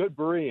like a good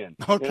Berean.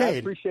 Okay. And I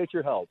appreciate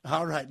your help.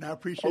 All right, and I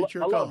appreciate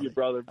your call. I love you,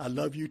 brother. I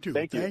love you too.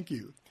 Thank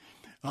you.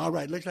 All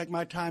right, looks like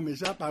my time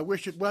is up. I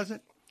wish it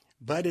wasn't,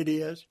 but it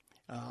is.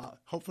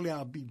 Hopefully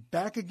I'll be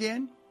back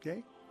again.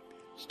 Okay.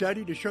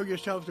 Study to show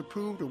yourselves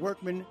approved, a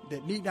workman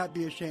that need not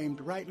be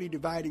ashamed, rightly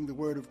dividing the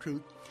word of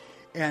truth.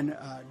 And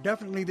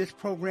definitely this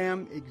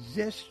program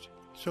exists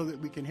so that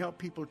we can help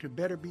people to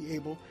better be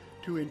able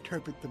to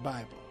interpret the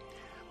Bible.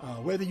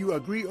 Whether you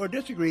agree or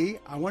disagree,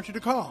 I want you to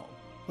call.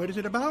 What is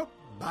it about?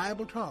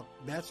 Bible Talk.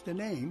 That's the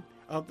name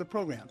of the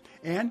program.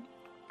 And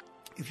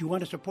if you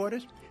want to support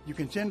us, you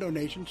can send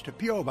donations to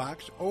P.O.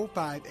 Box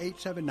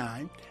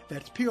 05879.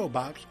 That's P.O.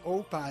 Box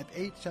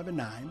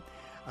 05879,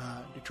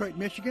 Detroit,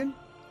 Michigan,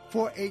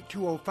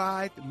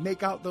 48205.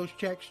 Make out those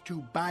checks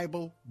to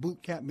Bible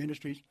Boot Camp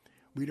Ministries.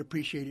 We'd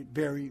appreciate it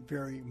very,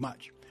 very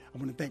much. I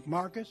want to thank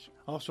Marcus,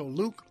 also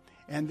Luke,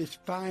 and this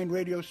fine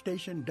radio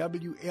station,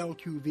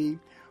 WLQV,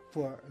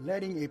 for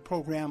letting a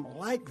program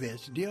like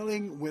this,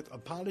 dealing with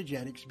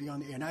apologetics, be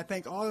on the air. And I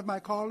thank all of my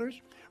callers,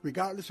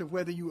 regardless of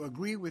whether you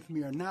agree with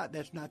me or not.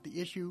 That's not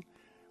the issue.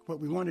 What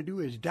we want to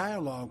do is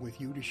dialogue with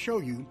you to show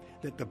you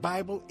that the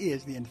Bible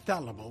is the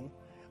infallible,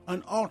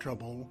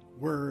 unalterable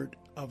Word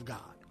of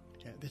God.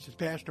 This is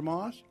Pastor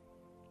Moss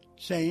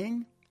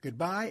saying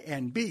goodbye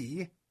and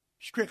be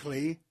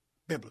strictly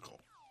biblical.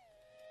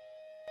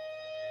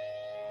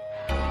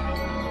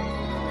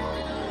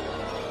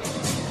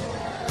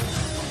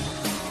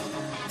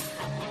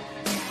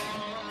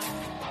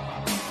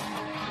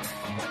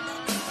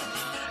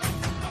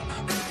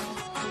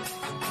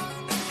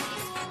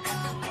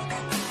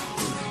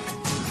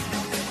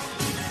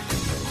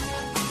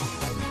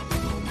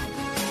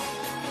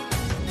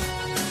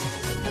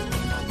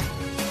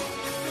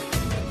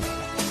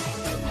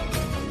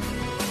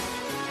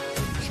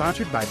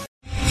 Sponsored by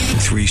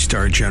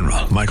 3-star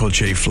General Michael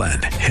J.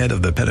 Flynn, head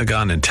of the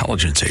Pentagon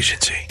Intelligence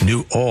Agency,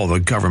 knew all the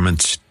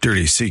government's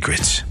dirty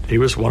secrets. He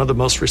was one of the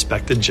most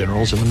respected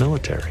generals in the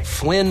military.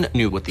 Flynn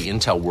knew what the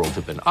intel world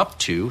had been up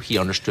to. He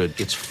understood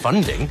its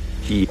funding.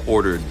 He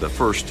ordered the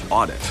first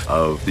audit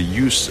of the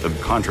use of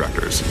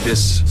contractors.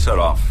 This set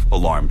off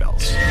alarm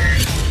bells.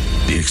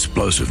 The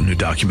explosive new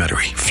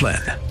documentary,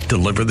 Flynn,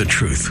 Deliver the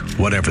Truth,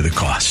 Whatever the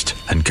Cost,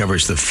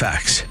 uncovers the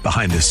facts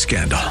behind this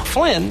scandal.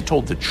 Flynn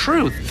told the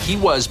truth. He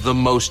was the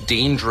most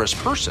dangerous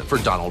person for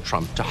Donald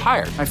Trump to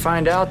hire. I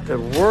find out the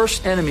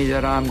worst enemy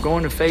that I'm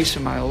going to face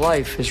in my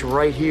life is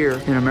right here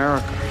in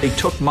America. They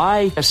took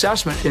my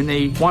assessment and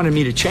they wanted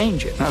me to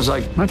change it. And I was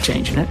like, I'm not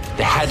changing it.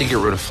 They had to get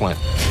rid of Flynn.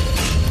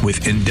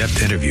 With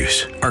in-depth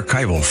interviews,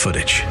 archival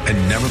footage,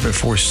 and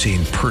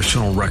never-before-seen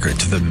personal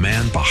records of the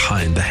man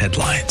behind the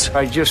headlines.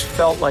 I just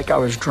felt like I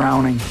was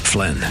drowning.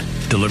 Flynn,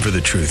 deliver the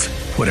truth,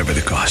 whatever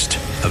the cost.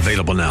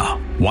 Available now.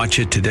 Watch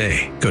it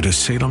today. Go to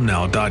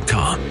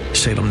salemnow.com.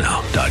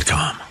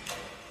 salemnow.com.